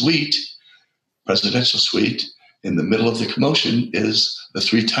big suite, presidential suite. In the middle of the commotion is the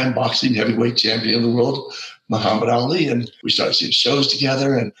 3-time boxing heavyweight champion of the world, Muhammad Ali. And we started seeing shows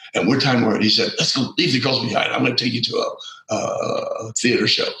together. And we're time where he said, let's go leave the girls behind. I'm going to take you to a theater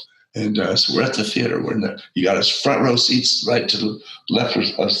show. And so we're at the theater. You got us front row seats right to the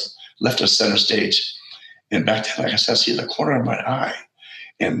left of center stage. And back then, like I said, I see the corner of my eye.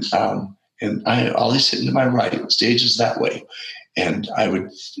 And Ali's sitting to my right. Stage is that way. And I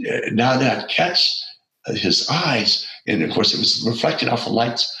would now and then I'd catch his eyes, and of course it was reflected off the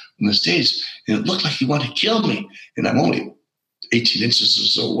lights from the stage, and it looked like he wanted to kill me. And I'm only 18 inches or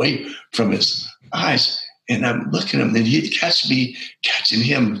so away from his eyes, and I'm looking at him, and he'd catch me catching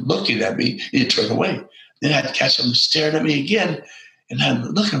him looking at me, and he'd turn away. Then I'd catch him staring at me again, and I'd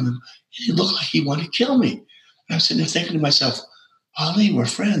look at him, and he looked like he wanted to kill me. And I'm sitting there thinking to myself, Ali, we're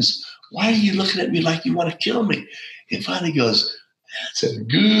friends. Why are you looking at me like you want to kill me? And finally goes, that's a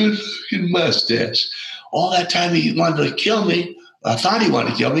good looking mustache. All that time he wanted to kill me, I thought he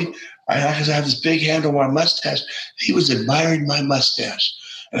wanted to kill me, because I have this big handlebar mustache. He was admiring my mustache.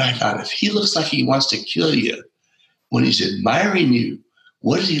 And I thought, if he looks like he wants to kill you when he's admiring you,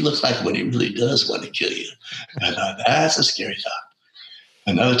 what does he look like when he really does want to kill you? And I thought, that's a scary thought.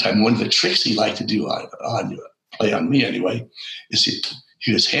 Another time, one of the tricks he liked to do play on me anyway, is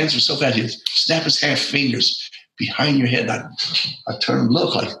his hands were so fast, he'd snap his fingers behind your head. I'd turn and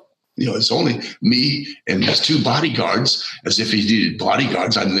look like, it's only me and his 2 bodyguards, as if he needed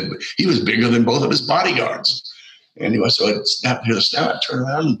bodyguards. He was bigger than both of his bodyguards. Anyway, so I'd I'd turn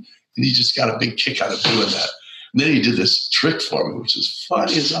around, and he just got a big kick out of doing that. And then he did this trick for me, which is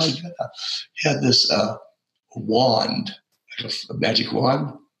funny as all get out. He had this wand, like a magic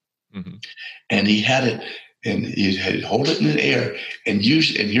wand, and he had it, and he'd hold it in the air, and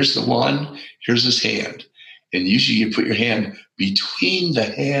here's the wand, here's his hand. And usually you put your hand between the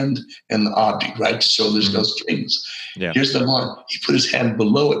hand and the object, right? So there's no strings. Yeah. Here's the one. He put his hand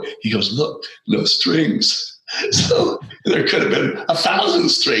below it. He goes, look, no strings. So there could have been 1,000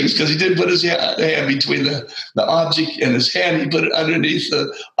 strings because he didn't put his hand between the object and his hand. He put it underneath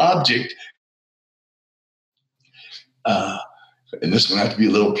the object. And this one had to be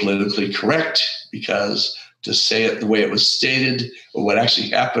a little politically correct, because to say it the way it was stated or what actually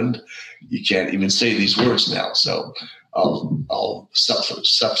happened, you can't even say these words now. So I'll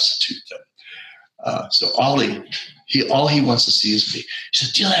substitute them. So Ali, all he wants to see is me. He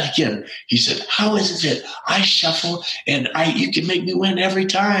said, do that again. He said, how is it that I shuffle and you can make me win every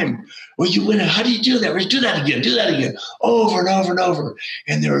time? Well, you win it. How do you do that? Do that again, over and over and over.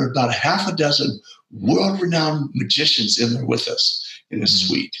 And there were about 6 world-renowned magicians in there with us in a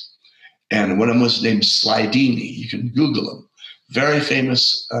suite. And one of them was named Slidini. You can Google him. Very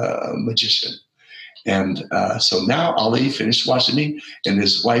famous magician. And so now Ali finished watching me, and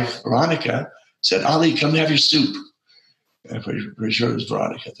his wife, Veronica, said, Ali, come have your soup. I'm pretty sure it was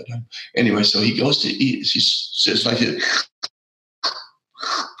Veronica at the time. Anyway, so he goes to eat. She sits like this,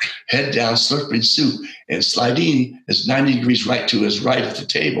 head down, slurping soup. And Slidini is 90 degrees right to his right at the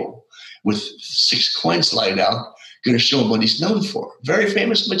table with 6 coins laid out. going to show him what he's known for. Very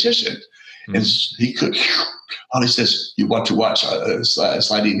famous magician. And he could, all he says, you want to watch.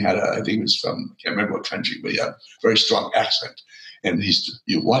 Sliding had I think it was from, I can't remember what country, but he had a very strong accent. And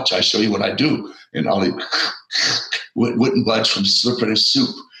you watch, I show you what I do. And Ollie wouldn't budge from slurping his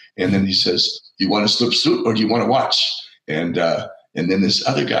soup. And then he says, you want to slurp soup or do you want to watch? And then this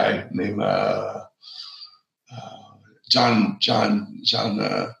other guy named John,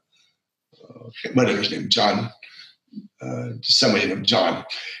 whatever his name, John, somebody named John.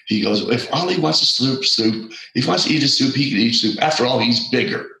 He goes, if Ollie wants to slurp soup, if he wants to eat a soup, he can eat soup. After all, he's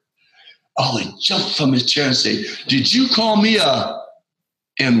bigger. Ollie jumped from his chair and say, did you call me a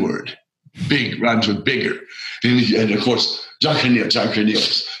N-word? Big rhymes with bigger. And of course, John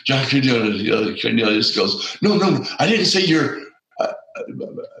Cornelius goes, no, I didn't say you're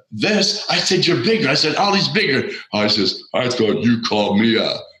this. I said you're bigger. I said, Ollie's bigger. I says, I thought you called me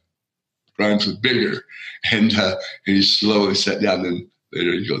a rhymes with bigger. And he slowly sat down. And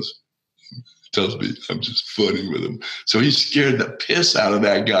later he goes, tells me I'm just funning with him. So he scared the piss out of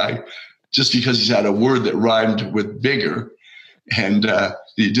that guy just because he's had a word that rhymed with bigger. And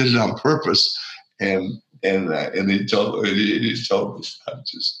he did it on purpose. And he told me I'm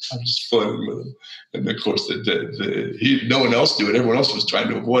just funning with him. And of course, no one else knew it. Everyone else was trying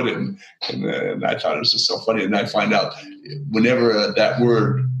to avoid it. And I thought it was just so funny. And I find out whenever that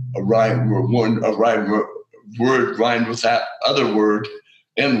word word rhymed with that other word,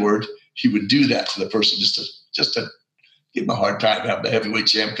 N-word, he would do that to the person just to give him a hard time, have the heavyweight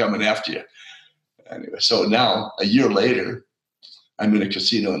champ coming after you. Anyway, so now a year later, I'm in a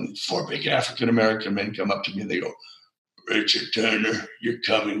casino and 4 big African-American men come up to me and they go, Richard Turner, you're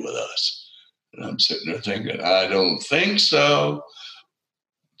coming with us. And I'm sitting there thinking, I don't think so.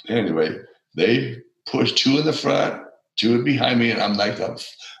 Anyway, they push 2 in the front, 2 behind me, and I'm like a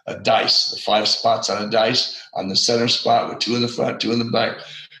dice, the 5 spots on a dice on the center spot with 2 in the front, 2 in the back.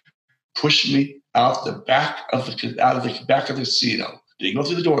 Pushed me out the back of the casino. Didn't go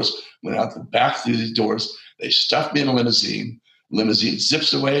through the doors, went out the back through the doors. They stuffed me in a limousine. Limousine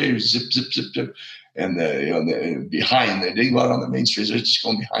zips away, zip, zip, zip, zip. And behind, they didn't go out on the main streets. They're just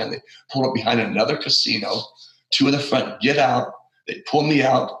going behind. They pulled up behind another casino. 2 in the front, get out. They pull me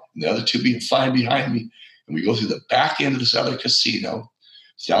out, and the other 2 behind me. And we go through the back end of this other casino,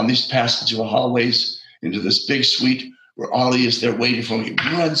 down these passageway hallways, into this big suite where Ollie is there waiting for me.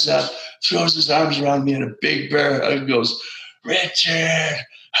 He runs up, throws his arms around me in a big bear hug, goes, Richard,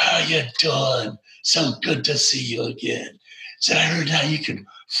 how you doing? So good to see you again. Said, I heard how you can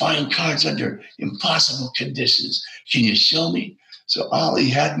find cards under impossible conditions. Can you show me? So Ollie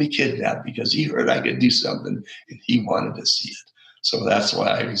had me kidnapped because he heard I could do something and he wanted to see it. So that's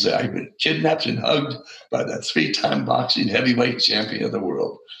why I've been kidnapped and hugged by the 3-time boxing heavyweight champion of the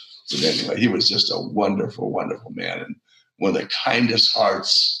world. But anyway, he was just a wonderful, wonderful man and one of the kindest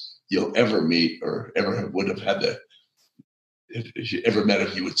hearts you'll ever meet or ever would have had if you ever met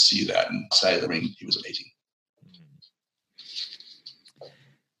him, you would see that. And outside of the ring, he was amazing.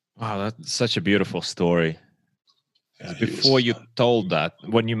 Wow, that's such a beautiful story. Yeah, before you told that,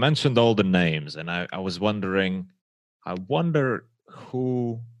 when you mentioned all the names, and I was wondering, I wonder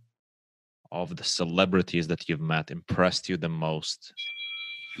who of the celebrities that you've met impressed you the most?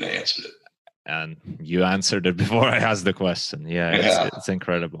 And I answered it. And you answered it before I asked the question. Yeah, it's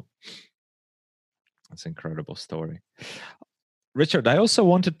incredible. It's an incredible story. Richard, I also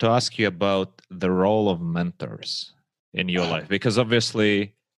wanted to ask you about the role of mentors in your life, because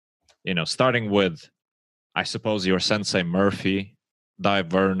obviously, you know, starting with, I suppose, your Sensei Murphy, Dai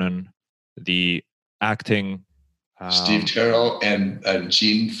Vernon, the acting, Steve Terrell and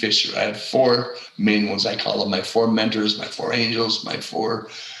Gene Fisher. I have 4 main ones. I call them my 4 mentors, my 4 angels, my 4,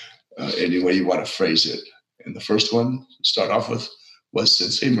 any way you want to phrase it. And the first one, start off with, was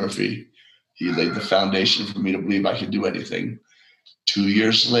Sensei Murphy. He laid the foundation for me to believe I could do anything. 2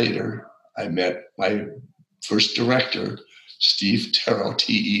 years later, I met my first director, Steve Terrell,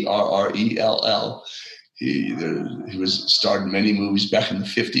 Terrell. He was starred in many movies back in the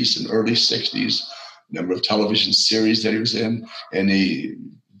 50s and early 60s, number of television series that he was in, and he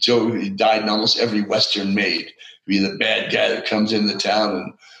died in almost every Western made. Be the bad guy that comes into town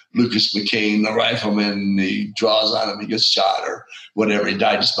and Lucas McCain, the rifleman, he draws on him, he gets shot or whatever. He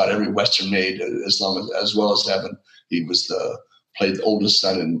died just about every Western made, as well as heaven. He was played the oldest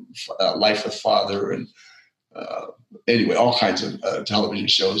son in Life with Father, and anyway, all kinds of television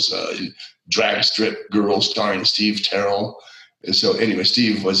shows. Drag Strip Girl starring Steve Terrell. And so anyway,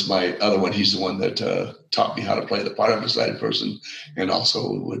 Steve was my other one. He's the one that taught me how to play the part of a sighted person, and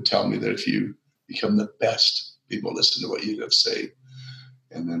also would tell me that if you become the best, people listen to what you have to say.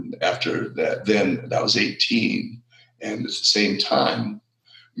 And then after that, that was 18. And at the same time,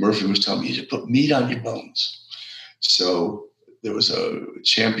 Murphy was telling me you should put meat on your bones. So there was a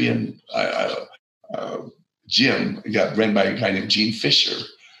champion gym got run by a guy named Gene Fisher,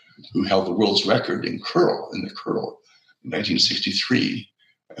 who held the world's record in the curl in 1963.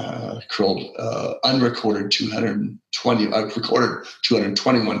 Curled unrecorded 220, recorded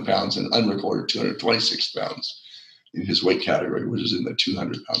 221 pounds and unrecorded 226 pounds in his weight category, which is in the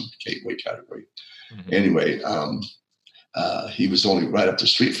 200-pound weight category. Mm-hmm. Anyway, he was only right up the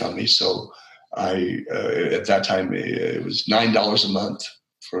street from me. So I, at that time, it was $9 a month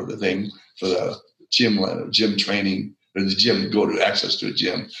for the thing, for the gym training, or the gym, go to access to a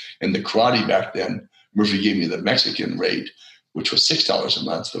gym. And the karate back then, Murphy gave me the Mexican rate, which was $6 a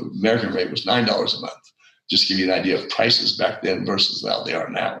month. The American rate was $9 a month. Just to give you an idea of prices back then versus how they are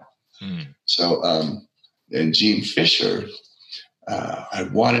now. Mm. So, and Gene Fisher, I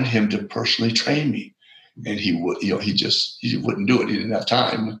wanted him to personally train me. And he would, he wouldn't do it. He didn't have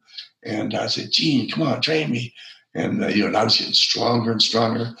time. And I said, Gene, come on, train me. And, and I was getting stronger and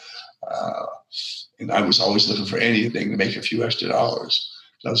stronger. And I was always looking for anything to make a few extra dollars.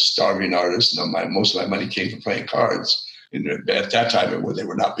 I was a starving artist, and most of my money came from playing cards. And at that time, they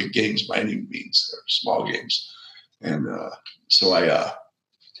were not big games by any means. They were small games. And so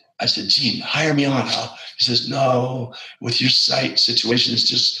I said, Gene, hire me on. He says, no, with your sight situation,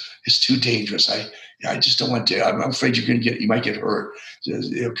 it's too dangerous. I just don't want to. I'm afraid you might get hurt.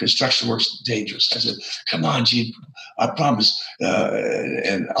 Construction work's dangerous. I said, come on, Gene, I promise.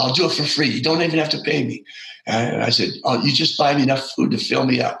 And I'll do it for free. You don't even have to pay me. And I said, you just buy me enough food to fill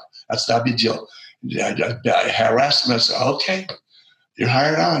me up. That's not a big deal. I harassed him. I said, okay, you're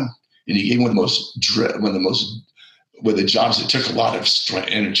hired on. And he gave me one of the jobs that took a lot of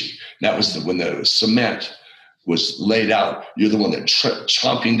energy. That was when the cement was laid out. You're the one that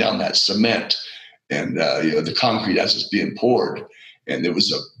chomping down that cement and the concrete as it's being poured. And there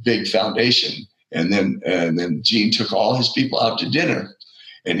was a big foundation. And then Gene took all his people out to dinner.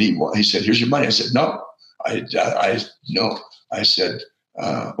 And he said, here's your money. I said, no. No. I said,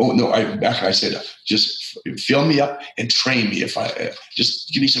 I said, just fill me up and train me.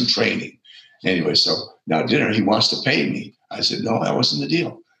 Just give me some training. Anyway, so now dinner, he wants to pay me. I said, no, that wasn't the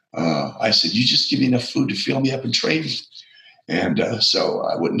deal. I said, you just give me enough food to fill me up and train me. And so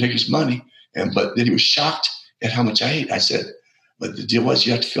I wouldn't take his money. But then he was shocked at how much I ate. I said, but the deal was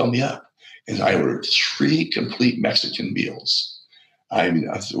you have to fill me up. And I ordered 3 complete Mexican meals. I mean,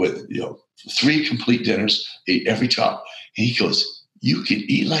 with 3 complete dinners, ate every chop. And he goes, you can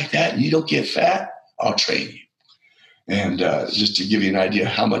eat like that and you don't get fat? I'll train you. And just to give you an idea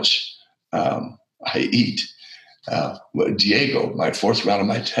how much I eat, Diego, my 4th round of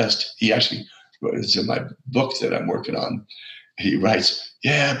my test, he actually, it's in my book that I'm working on, he writes,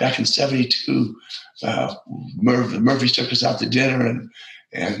 yeah, back in 72, Murphy's took us out to dinner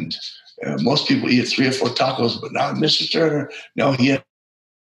and most people eat 3 or 4 tacos, but not Mr. Turner. No, he had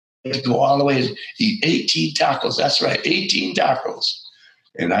to go all the way and eat 18 tacos. That's right, 18 tacos.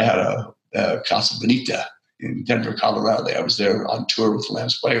 And I had a Casa Bonita in Denver, Colorado. I was there on tour with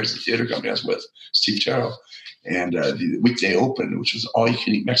Lance Players, the theater company I was with, Steve Terrell. And the weekday open, which was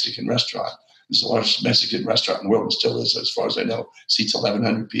all-you-can-eat Mexican restaurant. There's the largest Mexican restaurant in the world, and still is, as far as I know. Seats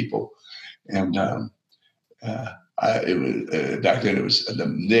 1,100 people. And back then it was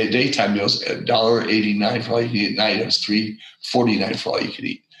the daytime meals $1.89 for all you can eat. At night it was $3.49 for all you could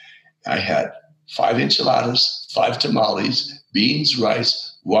eat. I had 5 enchiladas, 5 tamales, beans,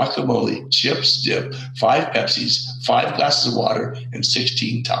 rice, guacamole, chips, dip, 5 Pepsis, 5 glasses of water, and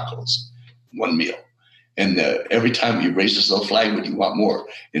 16 tacos. One meal. And every time you raise this little flag, when you want more.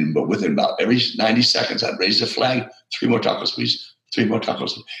 But within about every 90 seconds, I'd raise the flag, 3 more tacos, please, 3 more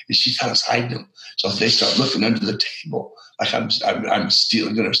tacos. And she thought I was hiding them. So they start looking under the table like I'm going to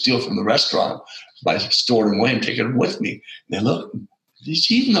steal from the restaurant by storing them away and taking them with me. And they look, he's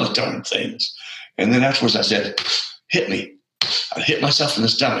eating those darn things. And then afterwards I said, hit me. I hit myself in the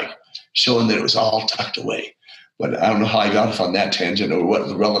stomach, showing that it was all tucked away. But I don't know how I got off on that tangent or what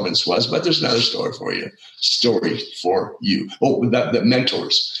the relevance was, but there's another story for you. Oh, the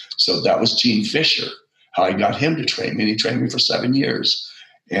mentors. So that was Gene Fisher, how I got him to train me. And he trained me for 7 years.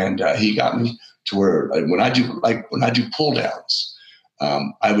 And he got me to where when I do pull downs,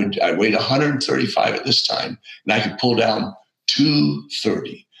 I weighed 135 at this time, and I could pull down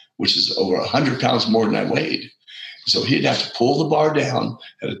 230, which is over 100 pounds more than I weighed. So he'd have to pull the bar down,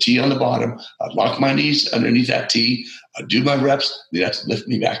 had a T on the bottom. I'd lock my knees underneath that T. I'd do my reps. They'd have to lift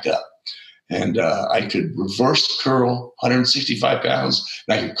me back up. And I could reverse curl 165 pounds,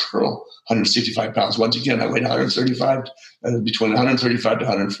 and I could curl 165 pounds. Once again, I weighed 135, between 135 to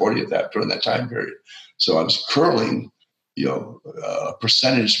 140 during that time period. So I was curling a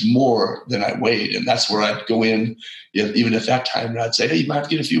percentage more than I weighed. And that's where I'd go in, even at that time, and I'd say, hey, you might have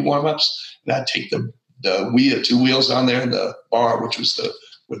to get a few warm-ups. And I'd take the wheel, 2 wheels on there and the bar, which was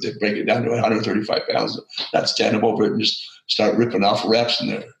what they break it down to 135 pounds. I'd stand up over it and just start ripping off reps in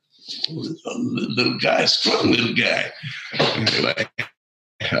there. Little guy, strong little guy. Anyway,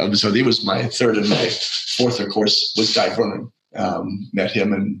 so he was my third, and my fourth, of course, was Di Vernon. Met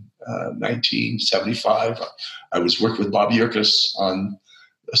him in 1975. I was working with Bob Yerkes on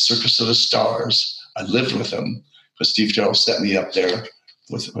a Circus of the Stars. I lived with him because Steve Terrell set me up there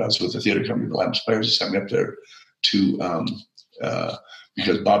when I was with the theater company, the Lambs Players. He set me up there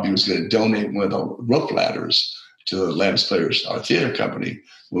because Bobby was going to donate one of the rope ladders to the Lambs Players, our theater company,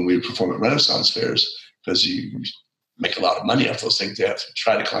 when we would perform at Renaissance fairs, because you make a lot of money off those things. They have to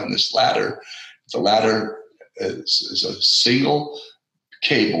try to climb this ladder. The ladder is a single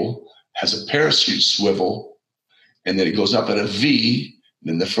cable, has a parachute swivel, and then it goes up at a V. And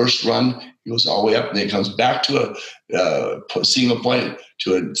then the first run goes all the way up, and then it comes back to a single point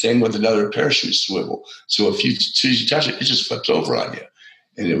to a thing with another parachute swivel. So as soon as you touch it, it just flips over on you.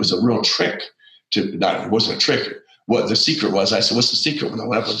 And it was a real trick. It wasn't a trick. What the secret was, I said, what's the secret? When I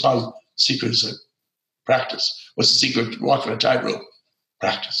went up with Bob, the secret is practice. What's the secret to walking a tightrope?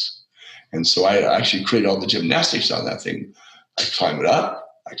 Practice. And so I actually created all the gymnastics on that thing. I climb it up,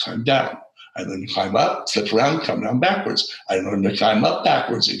 I climb down. I learned to climb up, flip around, come down backwards. I learned to climb up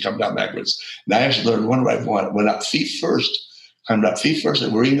backwards and come down backwards. And I actually learned one where I went up feet first, climbed up feet first,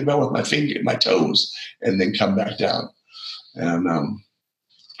 and ring the bell with my toes, and then come back down. And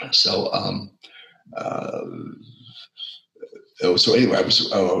so anyway, I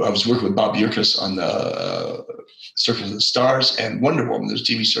was working with Bob Yerkes on the Circus of the Stars and Wonder Woman. There's a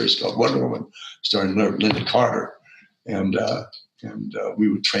TV series called Wonder Woman, starring Linda Carter, and we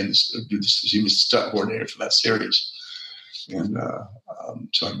would train do this. He was the stunt coordinator for that series, and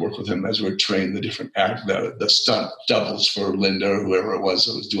so I'd work with him as we would train the different the stunt doubles for Linda or whoever it was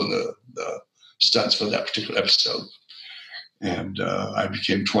that was doing the stunts for that particular episode. And I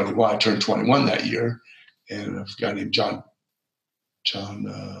became 21. I turned 21 that year, and a guy named John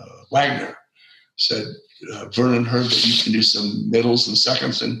Wagner said, Vernon heard that you can do some middles and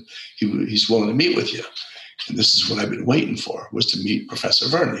seconds, and he's willing to meet with you. And this is what I've been waiting for, was to meet Professor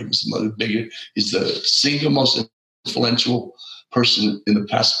Vernon. He was he's the single most influential person in the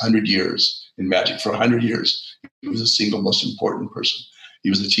past 100 years in magic. For 100 years, he was the single most important person. He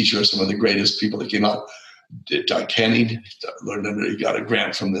was the teacher of some of the greatest people that came out. Doug Kenny he got a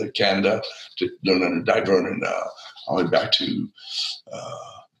grant from the Canada to learn under Di Vernon, all the way back to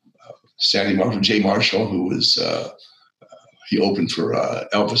Sandy Marshall, Jay Marshall, who was he opened for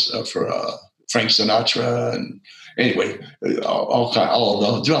Elvis for Frank Sinatra, and anyway, all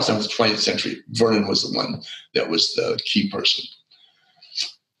throughout the 20th century, Vernon was the one that was the key person,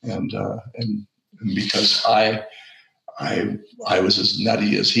 and because I was as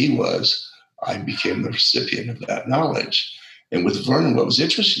nutty as he was, I became the recipient of that knowledge. And with Vernon, what was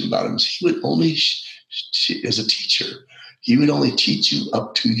interesting about him is he would only, as a teacher, he would only teach you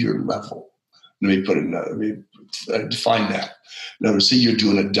up to your level. Let me define that. In other words, say you're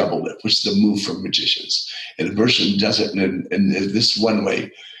doing a double lip, which is a move for magicians. And a person does it in this one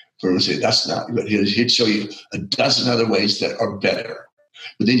way. Vernon would say, that's not, but he'd show you a dozen other ways that are better.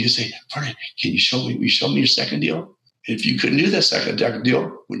 But then you say, Vernon, can you show me? Will you show me your second deal? And if you couldn't do that second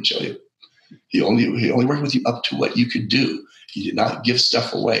deal, wouldn't show you. He only worked with you up to what you could do. He did not give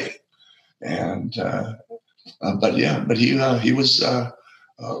stuff away. And but he was a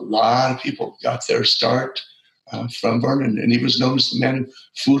lot of people got their start from Vernon, and he was known as the man who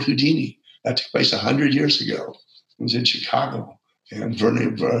fooled Houdini. That took place 100 years ago. It was in Chicago, and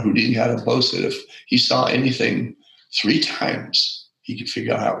Houdini had a boast that if he saw anything 3 times, he could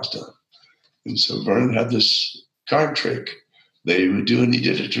figure out how it was done. And so Vernon had this card trick they would do, and he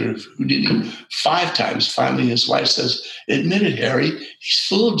did it to Houdini 5 times. Finally, his wife says, admit it, Harry, he's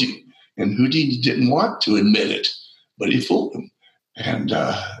fooled you. And Houdini didn't want to admit it, but he fooled him. And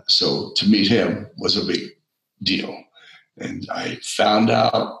so to meet him was a big deal. And I found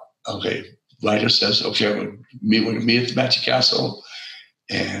out, okay, writer says, okay, we're going to meet at the Magic Castle.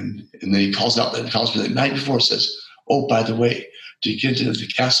 And then he calls me the night before and says, oh, by the way, to get into the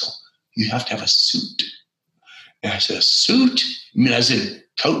castle, you have to have a suit. And I said, a suit? You mean as in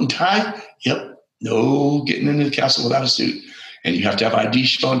coat and tie? Yep. No getting into the castle without a suit. And you have to have ID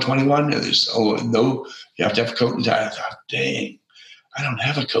showing 21. And you have to have a coat and tie. I thought, dang, I don't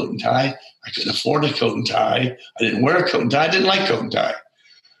have a coat and tie. I couldn't afford a coat and tie. I didn't wear a coat and tie. I didn't like coat and tie.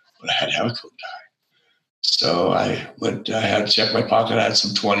 But I had to have a coat and tie. So I had to check my pocket. I had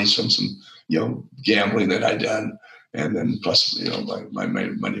some 20s from some, gambling that I'd done. And then plus, my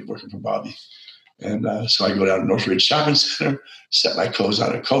money working for Bobby. And so I go down to Northridge Shopping Center, set my clothes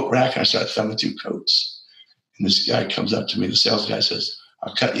on a coat rack. I start thumbing through coats. And this guy comes up to me, the sales guy says,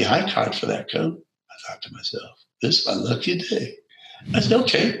 "I'll cut you high card for that coat." I thought to myself, this is my lucky day. I said,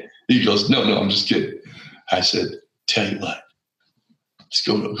 "Okay." He goes, No, I'm just kidding. I said, "Tell you what, let's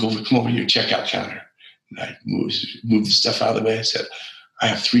come over to your checkout counter." And I moved the stuff out of the way. I said, "I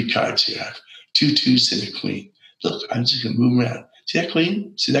have 3 cards here. I have 2 2s and a queen. Look, I'm just going to move them around. See that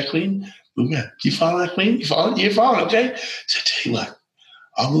queen? See that queen? Move around. You follow that queen? You follow? You're following, okay?" So I tell you what,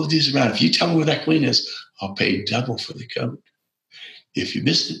 I'll move these around. If you tell me where that queen is, I'll pay double for the coat. If you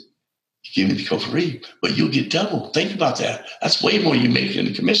missed it, you give me the coat for free, but you'll get double. Think about that. That's way more you make in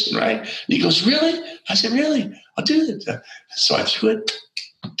the commission, right? And he goes, "Really?" I said, "Really? I'll do it." So I threw it.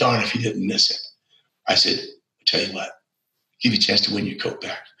 Darn if he didn't miss it. I said, "I'll tell you what, give you a chance to win your coat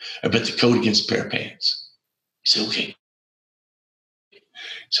back. I bet the coat against a pair of pants." He said, "Okay."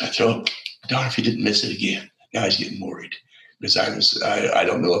 So I throw it. Darn if he didn't miss it again. Now he's getting worried because I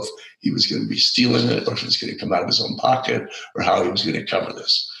don't know if he was going to be stealing it or if it was going to come out of his own pocket or how he was going to cover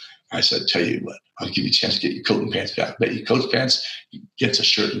this. I said, "Tell you what, I'll give you a chance to get your coat and pants back. Bet your coat and pants gets a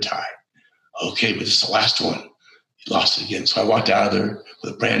shirt and tie." Okay, but it's the last one. He lost it again. So I walked out of there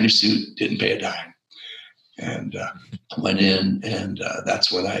with a brand new suit, didn't pay a dime. And went in, and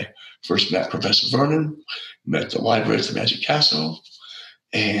that's when I first met Professor Vernon, met the library at the Magic Castle,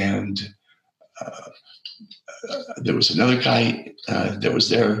 and there was another guy that was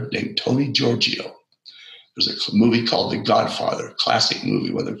there named Tony Giorgio. There's a movie called The Godfather, a classic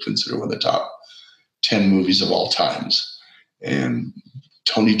movie, considered one of the top 10 movies of all times. And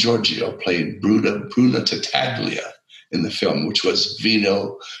Tony Giorgio played Bruno Tattaglia in the film, which was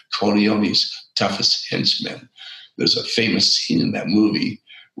Vito Corleone's toughest henchman. There's a famous scene in that movie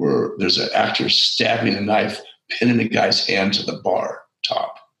where there's an actor stabbing a knife, pinning a guy's hand to the bar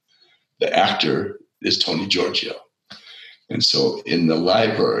top. The actor is Tony Giorgio. And so in the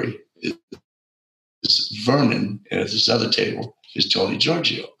library is Vernon, and at this other table is Tony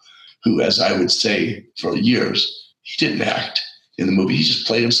Giorgio, who, as I would say for years, he didn't act in the movie. He just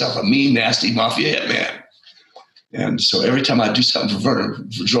played himself, a mean, nasty mafia hitman. And so every time I do something for Vernon,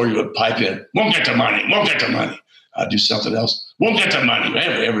 Giorgio would pipe in, "Won't get the money, won't get the money." I'd do something else, "Won't get the money."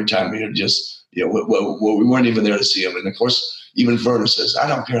 Every time we were just, we weren't even there to see him. And of course, even Vernon says, "I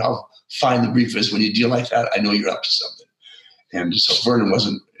don't care how fine the brief is. When you deal like that, I know you're up to something." And so Vernon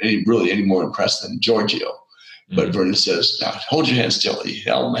wasn't really any more impressed than Giorgio. But Vernon says, "Now hold your hand still." He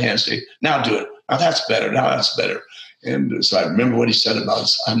held my hand still. "Now do it. Now that's better. Now that's better." And so I remember what he said about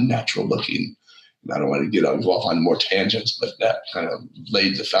his unnatural looking. And I don't want to go off on more tangents, but that kind of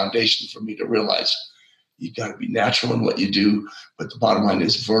laid the foundation for me to realize you got to be natural in what you do. But the bottom line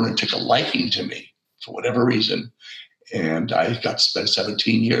is Vernon took a liking to me for whatever reason. And I got to spend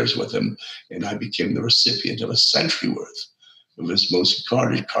 17 years with him, and I became the recipient of a century worth of his most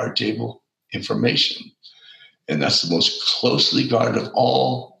guarded card table information. And that's the most closely guarded of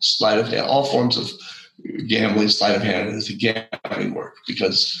all sleight of hand, all forms of gambling, sleight of hand, is the gambling work,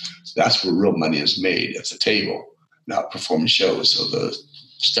 because that's where real money is made. It's a table, not performing shows. So the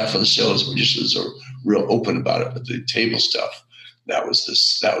stuff of the shows, magicians are real open about it, but the table stuff, that was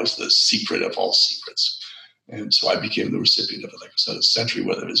the secret of all secrets. And so I became the recipient of, like I said, a century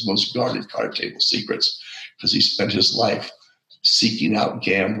worth of his most guarded card table secrets, because he spent his life seeking out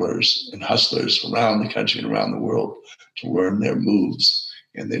gamblers and hustlers around the country and around the world to learn their moves.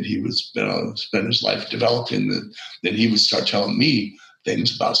 And then he would spend his life developing. Then he would start telling me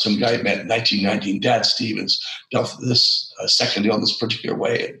things about some guy he met in 1919, Dad Stevens, dealt this second deal in this particular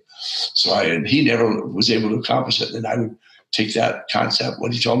way. And he never was able to accomplish it. And I would take that concept,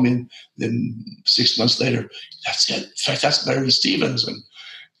 what he told me, then 6 months later, that's it. In fact, that's better than Stevens.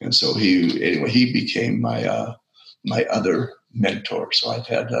 And so he became my other mentor. So I've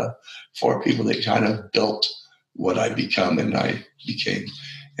had 4 people that kind of built what I become and I became.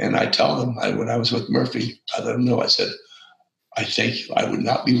 And I tell them, when I was with Murphy, I let him know, I said, "I thank you. I would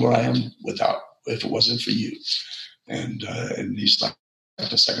not be where I am if it wasn't for you." And he's like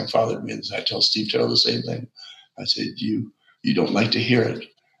a second father to me. And I tell Steve Terrell the same thing. I said, you don't like to hear it,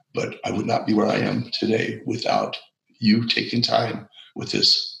 but I would not be where I am today without you taking time with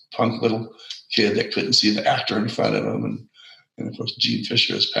this punk little kid that couldn't see the actor in front of him. And of course, Gene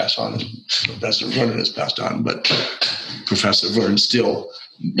Fisher has passed on, and Professor Vernon has passed on. But Professor Vernon still,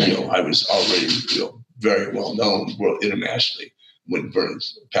 I was already, very well known internationally when Vernon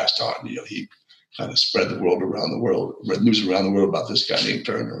passed on. He kind of spread the news around the world about this guy named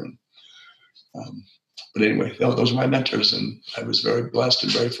Turner. But anyway, those are my mentors, and I was very blessed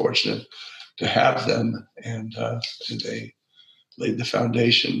and very fortunate to have them, and they laid the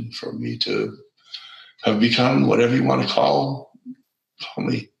foundation for me to have become whatever you want to call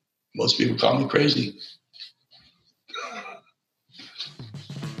me. Most people call me crazy.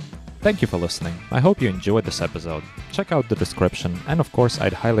 Thank you for listening. I hope you enjoyed this episode. Check out the description, and of course,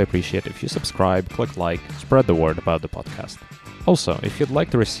 I'd highly appreciate if you subscribe, click like, spread the word about the podcast. Also, if you'd like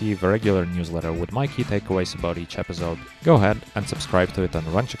to receive a regular newsletter with my key takeaways about each episode, go ahead and subscribe to it on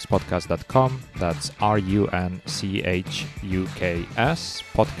runchuckspodcast.com. That's RUNCHUKS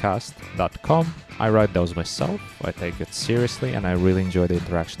podcast.com. I write those myself, I take it seriously, and I really enjoy the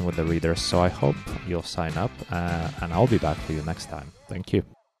interaction with the readers, so I hope you'll sign up, and I'll be back for you next time. Thank you.